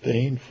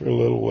 15 for a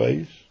little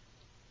ways.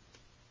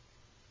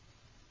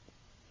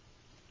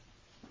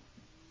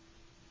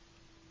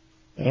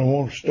 And I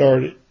want to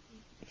start at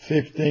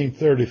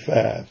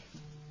 15:35.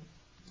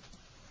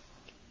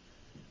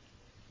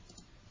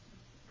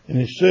 And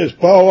it says,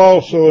 Paul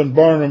also and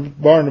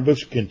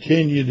Barnabas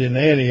continued in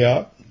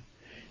Antioch,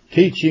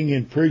 teaching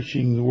and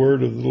preaching the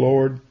word of the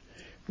Lord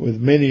with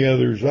many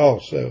others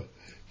also.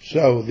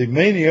 So the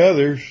many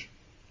others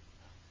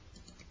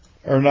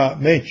are not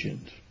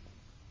mentioned.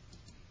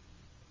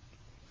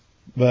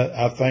 But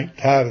I think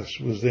Titus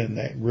was in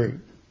that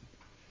group.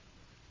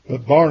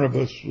 But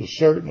Barnabas was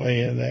certainly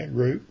in that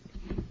group.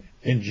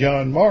 And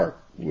John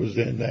Mark was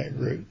in that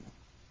group.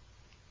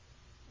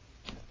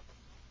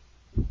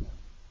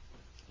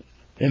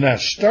 And I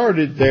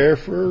started there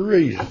for a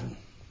reason.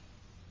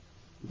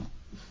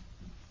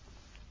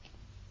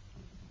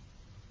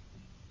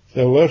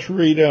 So let's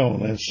read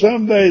on. And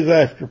some days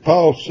after,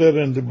 Paul said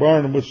unto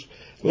Barnabas,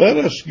 let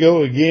us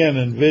go again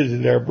and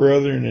visit our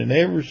brethren in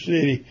every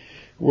city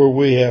where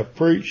we have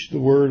preached the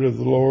word of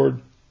the Lord,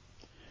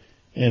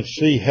 and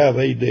see how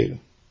they do.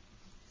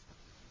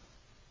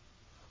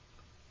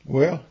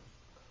 Well,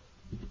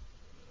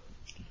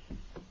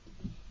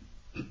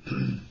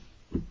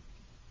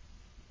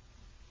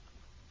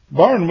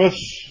 Barnabas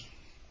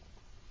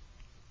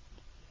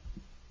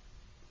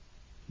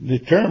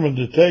determined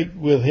to take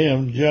with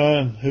him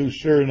John,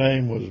 whose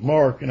surname was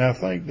Mark, and I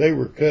think they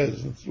were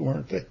cousins,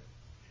 weren't they?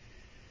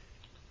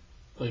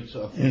 I think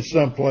so. In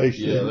some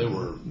places. Yeah, they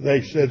were.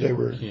 They said they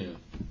were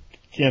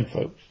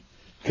kinfolks,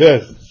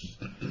 cousins.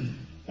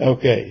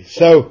 Okay,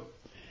 so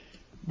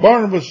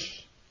Barnabas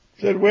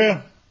said,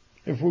 well,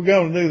 if we're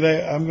going to do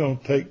that, I'm going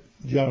to take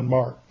John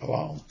Mark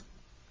along.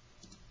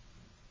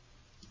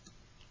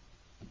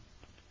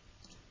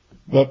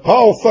 But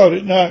Paul thought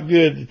it not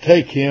good to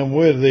take him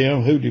with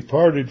them, who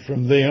departed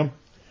from them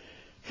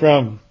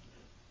from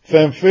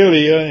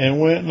Pamphylia, and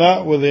went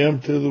not with them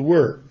to the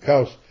work.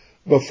 Because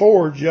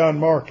before, John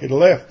Mark had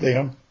left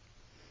them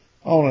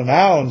on an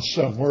island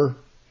somewhere,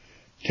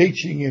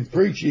 teaching and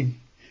preaching,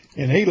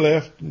 and he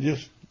left and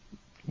just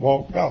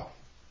walked off.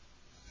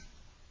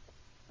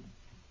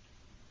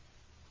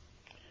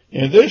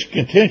 And this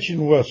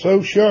contention was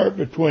so sharp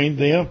between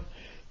them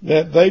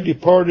that they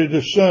departed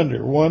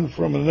asunder, one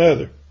from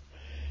another.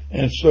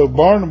 And so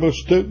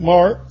Barnabas took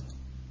Mark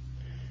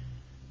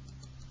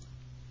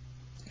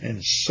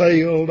and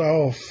sailed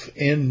off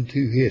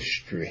into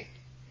history.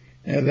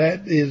 Now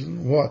that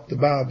isn't what the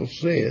Bible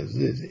says,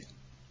 is it?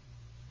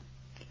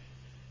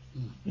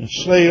 And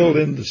sailed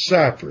into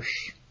Cyprus.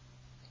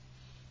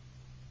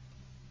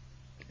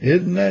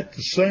 Isn't that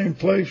the same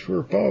place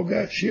where Paul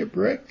got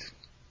shipwrecked?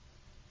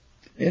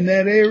 In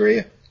that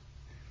area?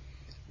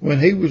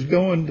 When he was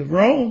going to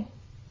Rome?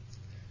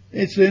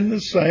 It's in the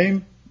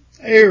same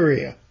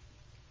area.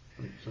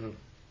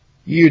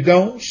 You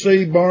don't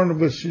see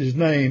Barnabas'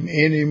 name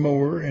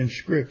anymore in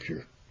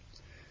Scripture.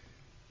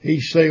 He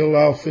sailed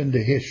off into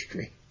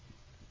history.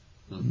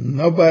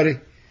 Nobody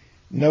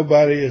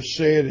has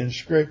said in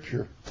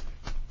Scripture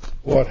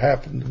what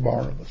happened to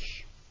Barnabas.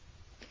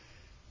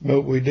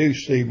 But we do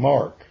see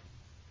Mark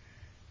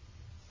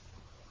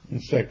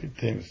in 2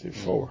 Timothy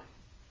 4.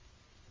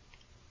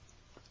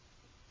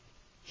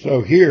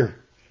 So here,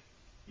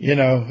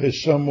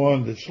 is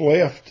someone that's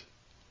left,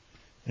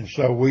 and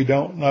so we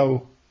don't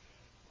know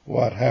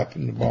what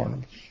happened to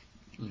Barnabas.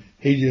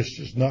 He just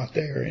is not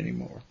there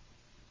anymore.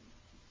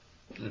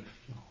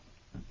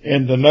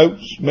 And the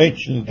notes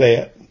mention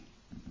that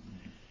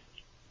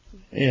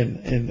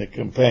in the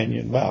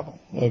companion Bible.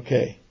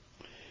 Okay.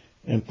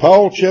 And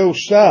Paul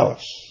chose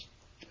Silas.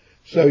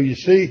 So you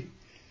see,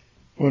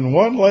 when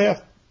one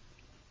left,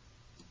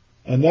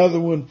 another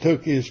one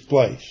took his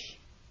place.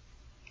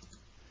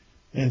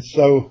 And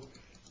so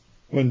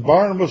when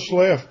Barnabas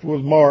left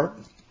with Mark,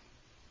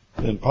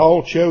 then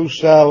Paul chose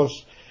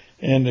Silas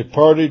and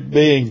departed,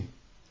 being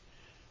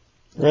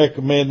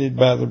recommended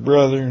by the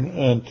brethren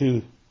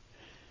unto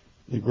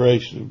the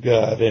grace of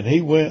God. And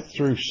he went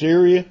through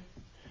Syria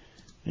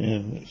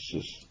and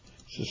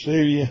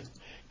Cecil,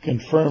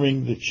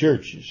 confirming the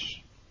churches.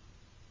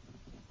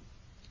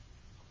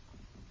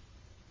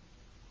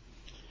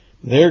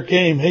 There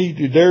came he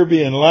to Derbe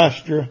and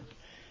Lystra,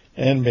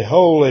 and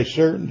behold, a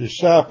certain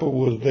disciple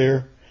was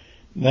there,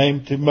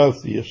 named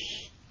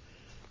Timotheus,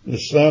 the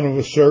son of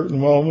a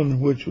certain woman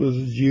which was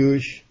a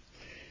Jewish,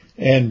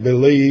 and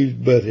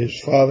believed, but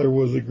his father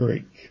was a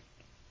Greek.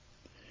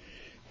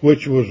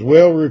 which was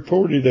well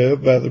reported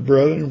of by the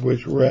brethren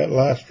which were at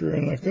Lystra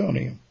and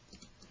Iconium.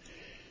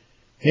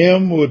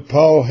 Him would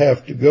Paul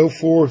have to go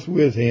forth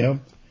with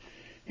him,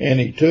 and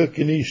he took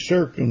and he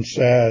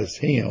circumcised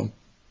him.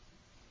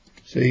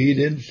 See, he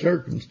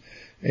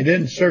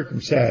didn't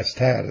circumcise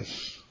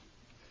Titus,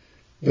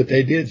 but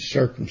they did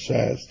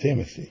circumcise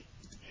Timothy,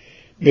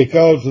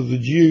 because of the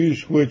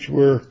Jews which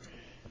were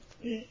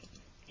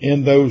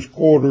in those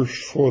quarters,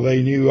 for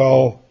they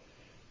all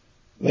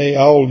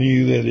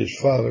knew that his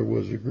father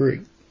was a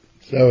Greek.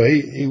 So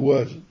he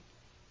wasn't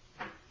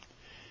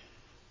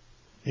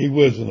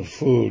a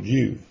full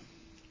Jew.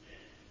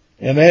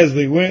 And as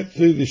they went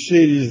through the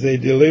cities, they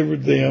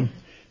delivered them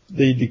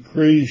the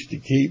decrees to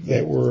keep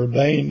that were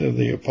ordained of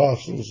the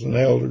apostles and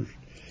elders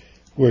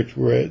which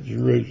were at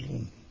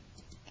Jerusalem.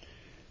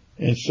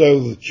 And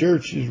so the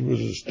churches was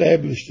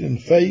established in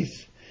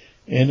faith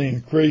and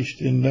increased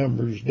in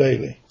numbers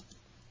daily.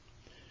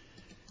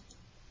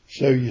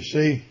 So you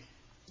see,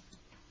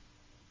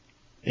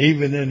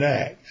 even in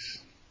Acts,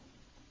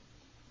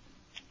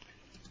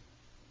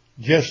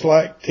 just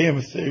like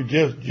Timothy,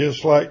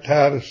 just like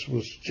Titus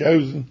was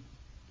chosen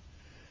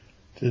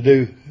to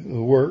do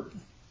the work,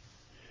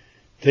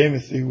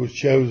 Timothy was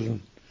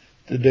chosen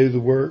to do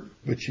the work,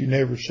 but you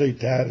never see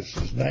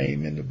Titus's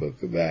name in the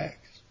book of Acts.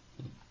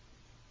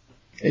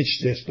 It's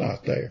just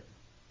not there.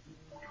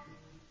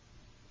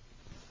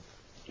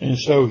 And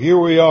so here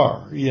we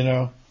are,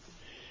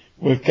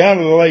 We've kind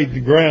of laid the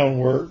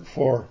groundwork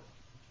for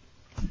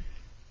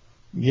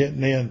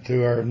getting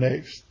into our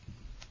next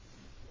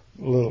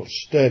little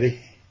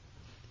study.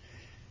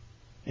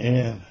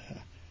 And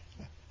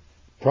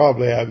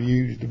probably I've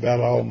used about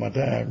all my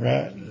time,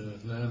 right?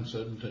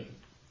 9:17.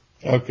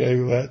 Okay,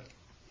 well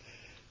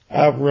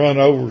I've run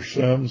over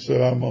some,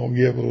 so I'm going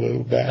to give a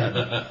little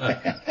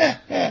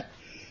back.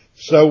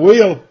 So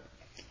we'll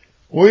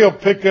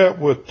pick up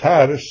with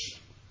Titus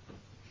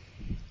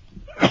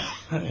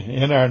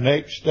in our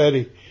next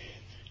study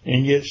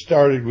and get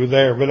started with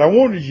there. But I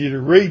wanted you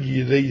to read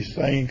you these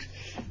things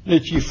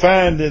that you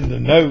find in the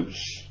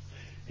notes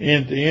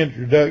in the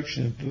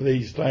introduction to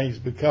these things,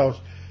 because,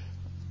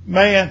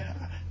 man,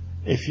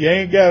 if you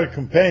ain't got a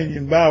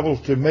companion Bible,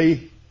 to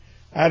me,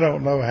 I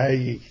don't know how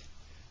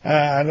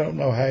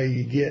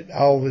you get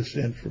all this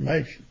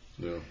information.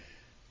 Yeah.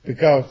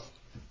 Because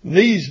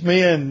these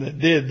men that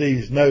did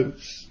these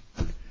notes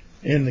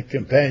in the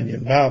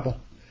companion Bible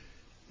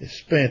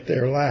spent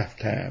their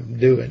lifetime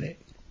doing it.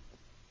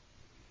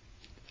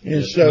 And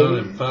it's so, not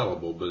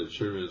infallible, but it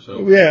sure is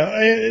helpful. Yeah,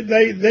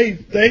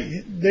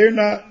 they're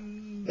not,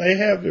 they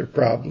have their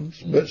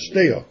problems, but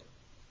still.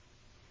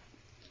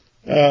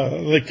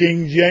 The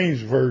King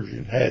James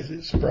Version has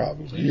its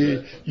problems.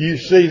 Exactly. You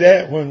see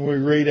that when we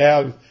read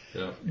out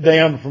Yeah.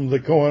 down from the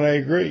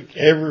Koine Greek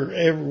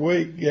every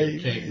week.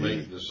 You can't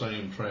make the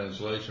same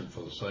translation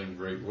for the same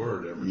great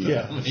word every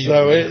time.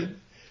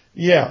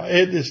 Yeah, so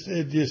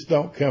it just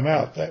don't come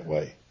out that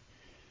way.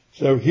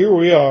 So here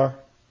we are,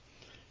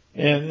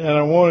 and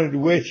I wanted to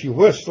wet your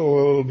whistle a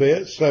little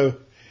bit so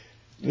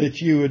that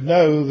you would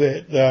know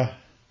that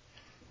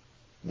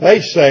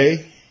they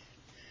say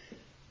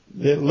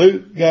that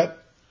Luke got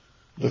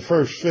the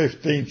first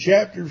 15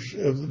 chapters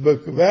of the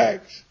book of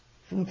Acts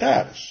from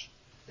Titus.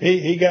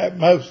 He got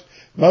most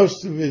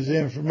of his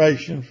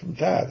information from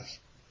Titus.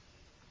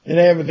 And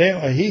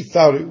evidently he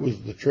thought it was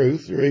the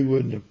truth, or he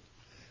wouldn't have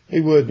put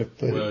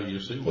it. Well, you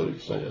see what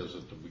it says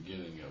at the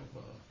beginning of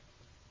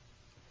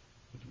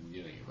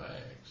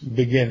Acts.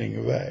 Beginning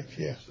of Acts,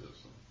 yeah. It says,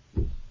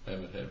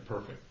 haven't had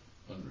perfect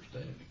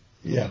understanding.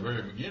 Yeah. From the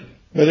very beginning.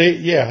 But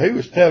he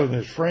was telling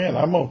his friend,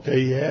 I'm going to tell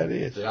you how it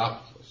is.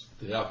 Theophilus.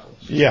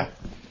 Yeah.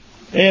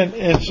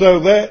 And so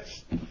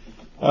that's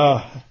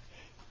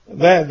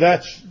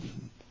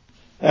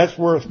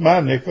worth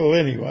my nickel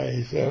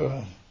anyway.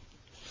 So,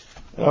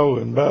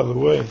 and by the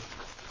way,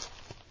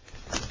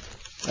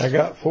 I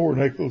got 4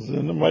 nickels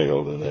in the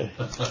mail today.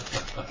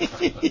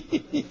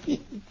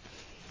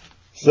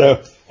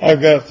 So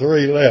I've got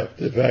 3 left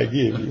if I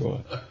give you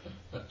one.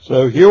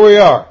 So here we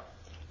are.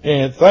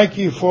 And thank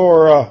you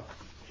for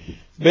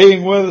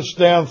being with us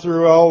down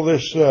through all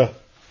this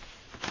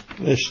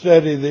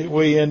study that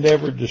we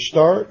endeavored to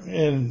start.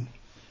 And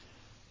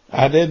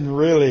I didn't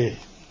really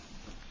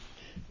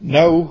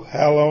know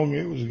how long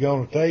it was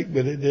going to take,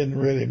 but it didn't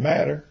really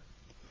matter.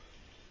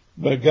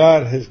 But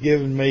God has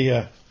given me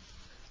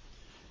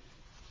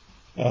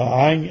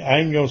I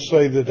ain't going to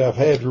say that I've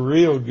had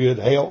real good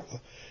health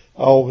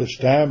all this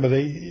time, but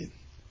he's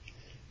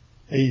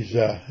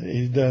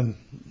done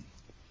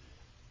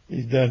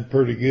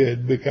pretty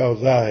good,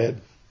 because I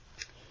had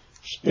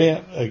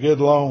spent a good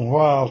long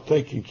while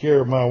taking care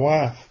of my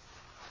wife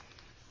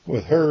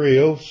with her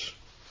ills,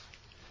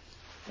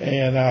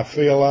 and I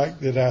feel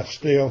like that I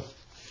still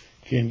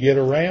can get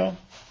around,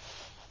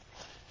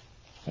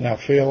 and I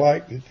feel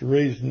like that the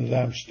reason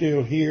that I'm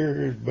still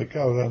here is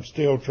because I'm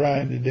still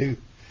trying to do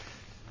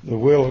the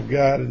will of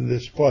God in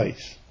this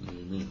place.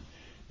 Mm-hmm.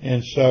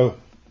 And so,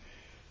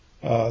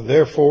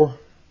 therefore,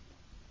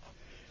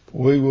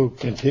 we will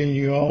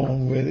continue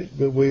on with it,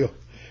 but we'll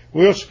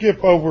we'll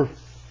skip over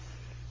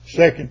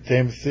 2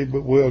 Timothy,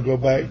 but we'll go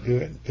back to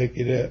it and pick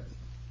it up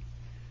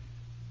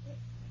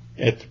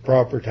at the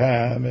proper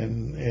time,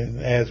 and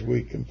as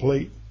we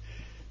complete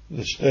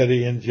the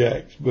study in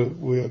Jack's book,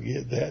 we'll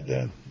get that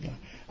done.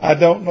 I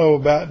don't know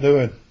about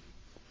doing,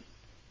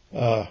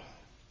 what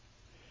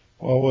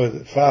was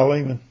it,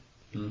 Philemon?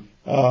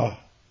 The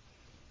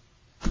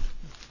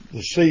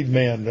seed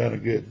man done a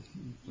good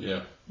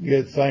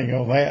thing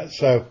on that,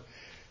 so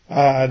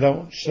I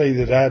don't see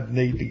that I'd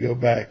need to go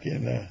back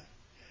and,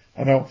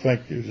 I don't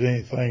think there's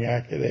anything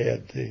I could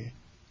add to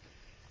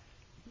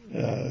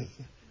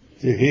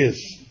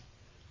his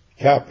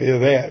copy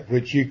of that,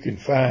 which you can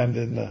find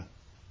in the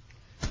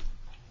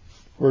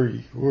where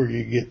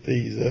you get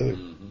these other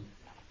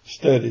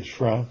studies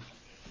from.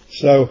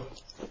 So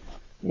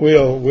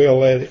we'll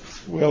let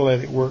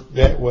it work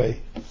that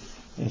way,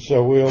 and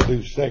so we'll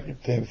do 2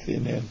 Timothy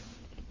and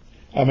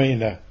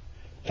then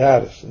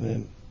Titus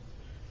and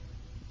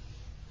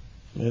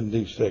then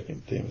do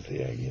 2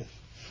 Timothy, I guess.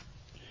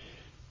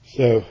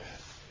 So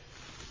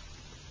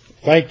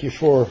thank you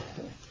for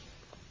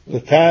the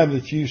time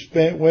that you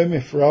spent with me,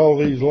 for all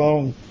these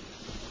long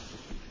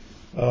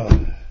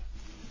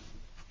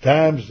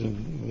times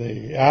and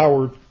the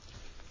hour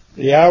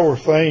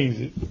things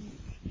that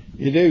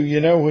you do.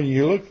 You know, when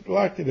you look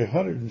like at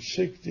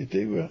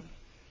 162,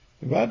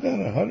 have I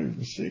done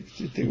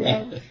 162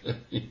 hours?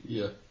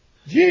 Yeah.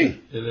 Gee.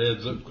 It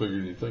adds up quicker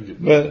than you think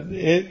it does. But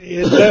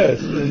it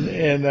does,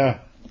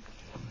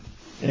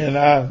 and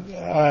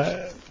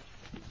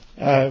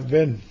I've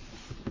been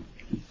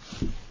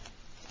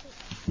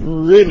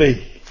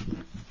really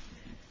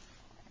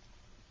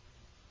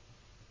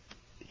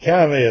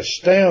kind of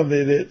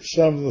astounded at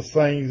some of the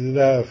things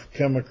that I've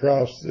come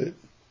across that,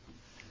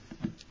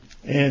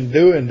 in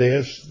doing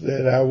this,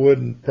 that I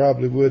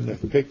probably wouldn't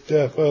have picked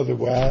up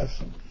otherwise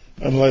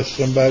unless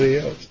somebody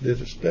else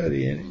did a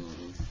study in it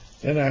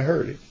and I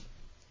heard it.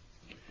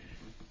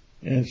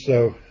 And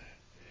so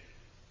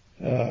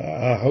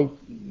I hope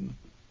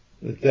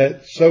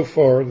that so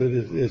far that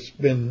it's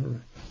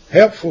been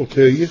helpful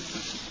to you,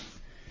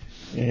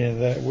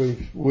 and that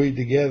we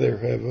together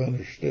have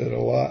understood a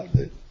lot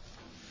that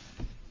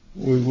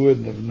we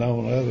wouldn't have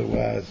known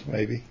otherwise,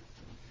 maybe,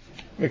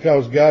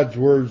 because God's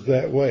word's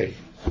that way.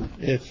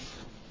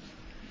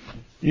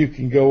 You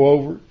can go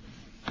over it,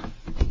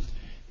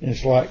 and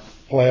it's like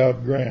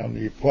plowed ground.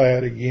 You plow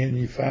it again,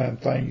 you find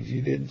things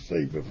you didn't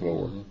see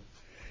before.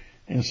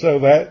 And so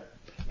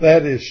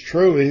that is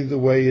truly the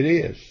way it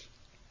is.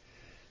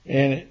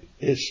 And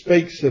it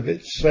speaks of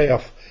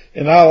itself.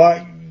 And I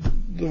like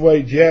the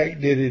way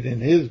Jack did it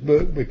in his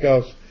book,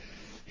 because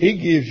he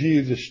gives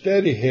you the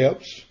study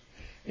helps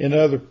in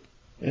other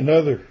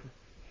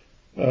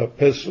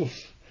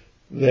epistles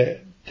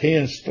that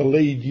tends to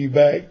lead you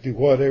back to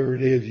whatever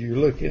it is you're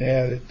looking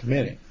at the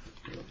minute.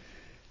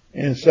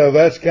 And so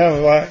that's kind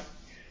of like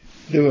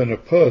doing a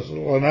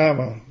puzzle. And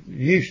I'm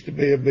used to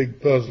be a big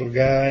puzzle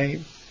guy. I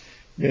ain't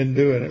been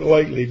doing it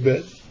lately,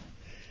 but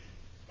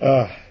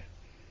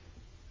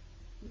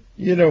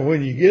you know,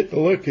 when you get to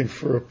looking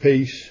for a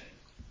piece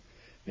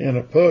in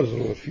a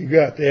puzzle, if you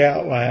got the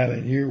outline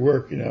and you're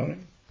working on it,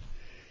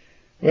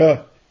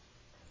 well,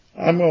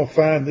 I'm going to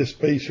find this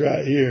piece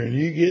right here, and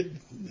you get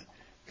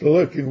to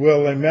looking,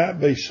 well, there might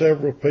be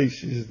several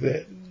pieces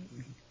that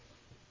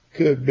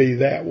could be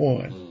that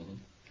one.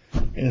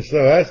 And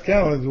so that's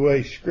kind of the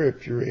way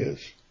Scripture is.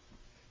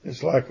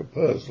 It's like a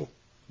puzzle.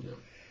 Yeah.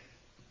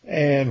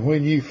 And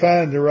when you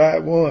find the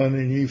right one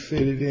and you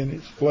fit it in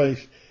its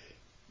place,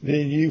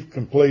 then you've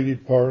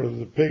completed part of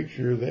the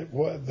picture that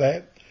what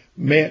that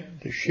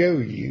meant to show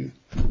you.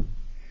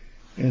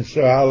 And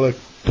so I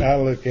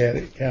look at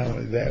it kind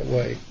of that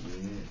way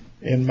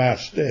in my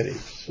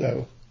studies.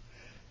 So,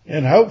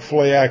 and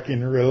hopefully I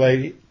can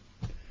relate it,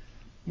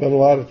 but a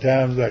lot of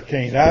times I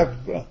can't.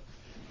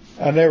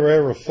 I never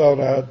ever thought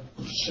I'd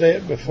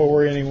sit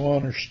before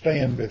anyone or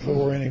stand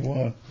before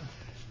anyone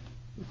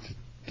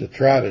to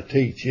try to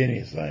teach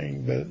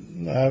anything, but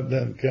I've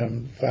done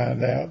come to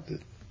find out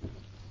that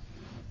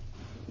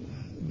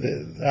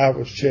I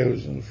was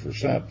chosen for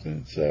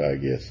something, so I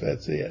guess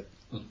that's it.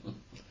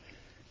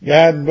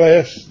 God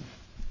bless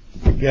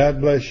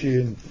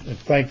you, and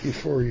thank you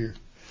for your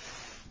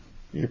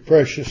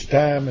precious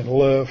time and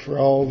love for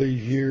all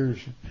these years.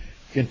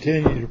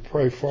 Continue to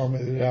pray for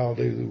me that I'll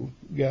do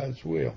God's will.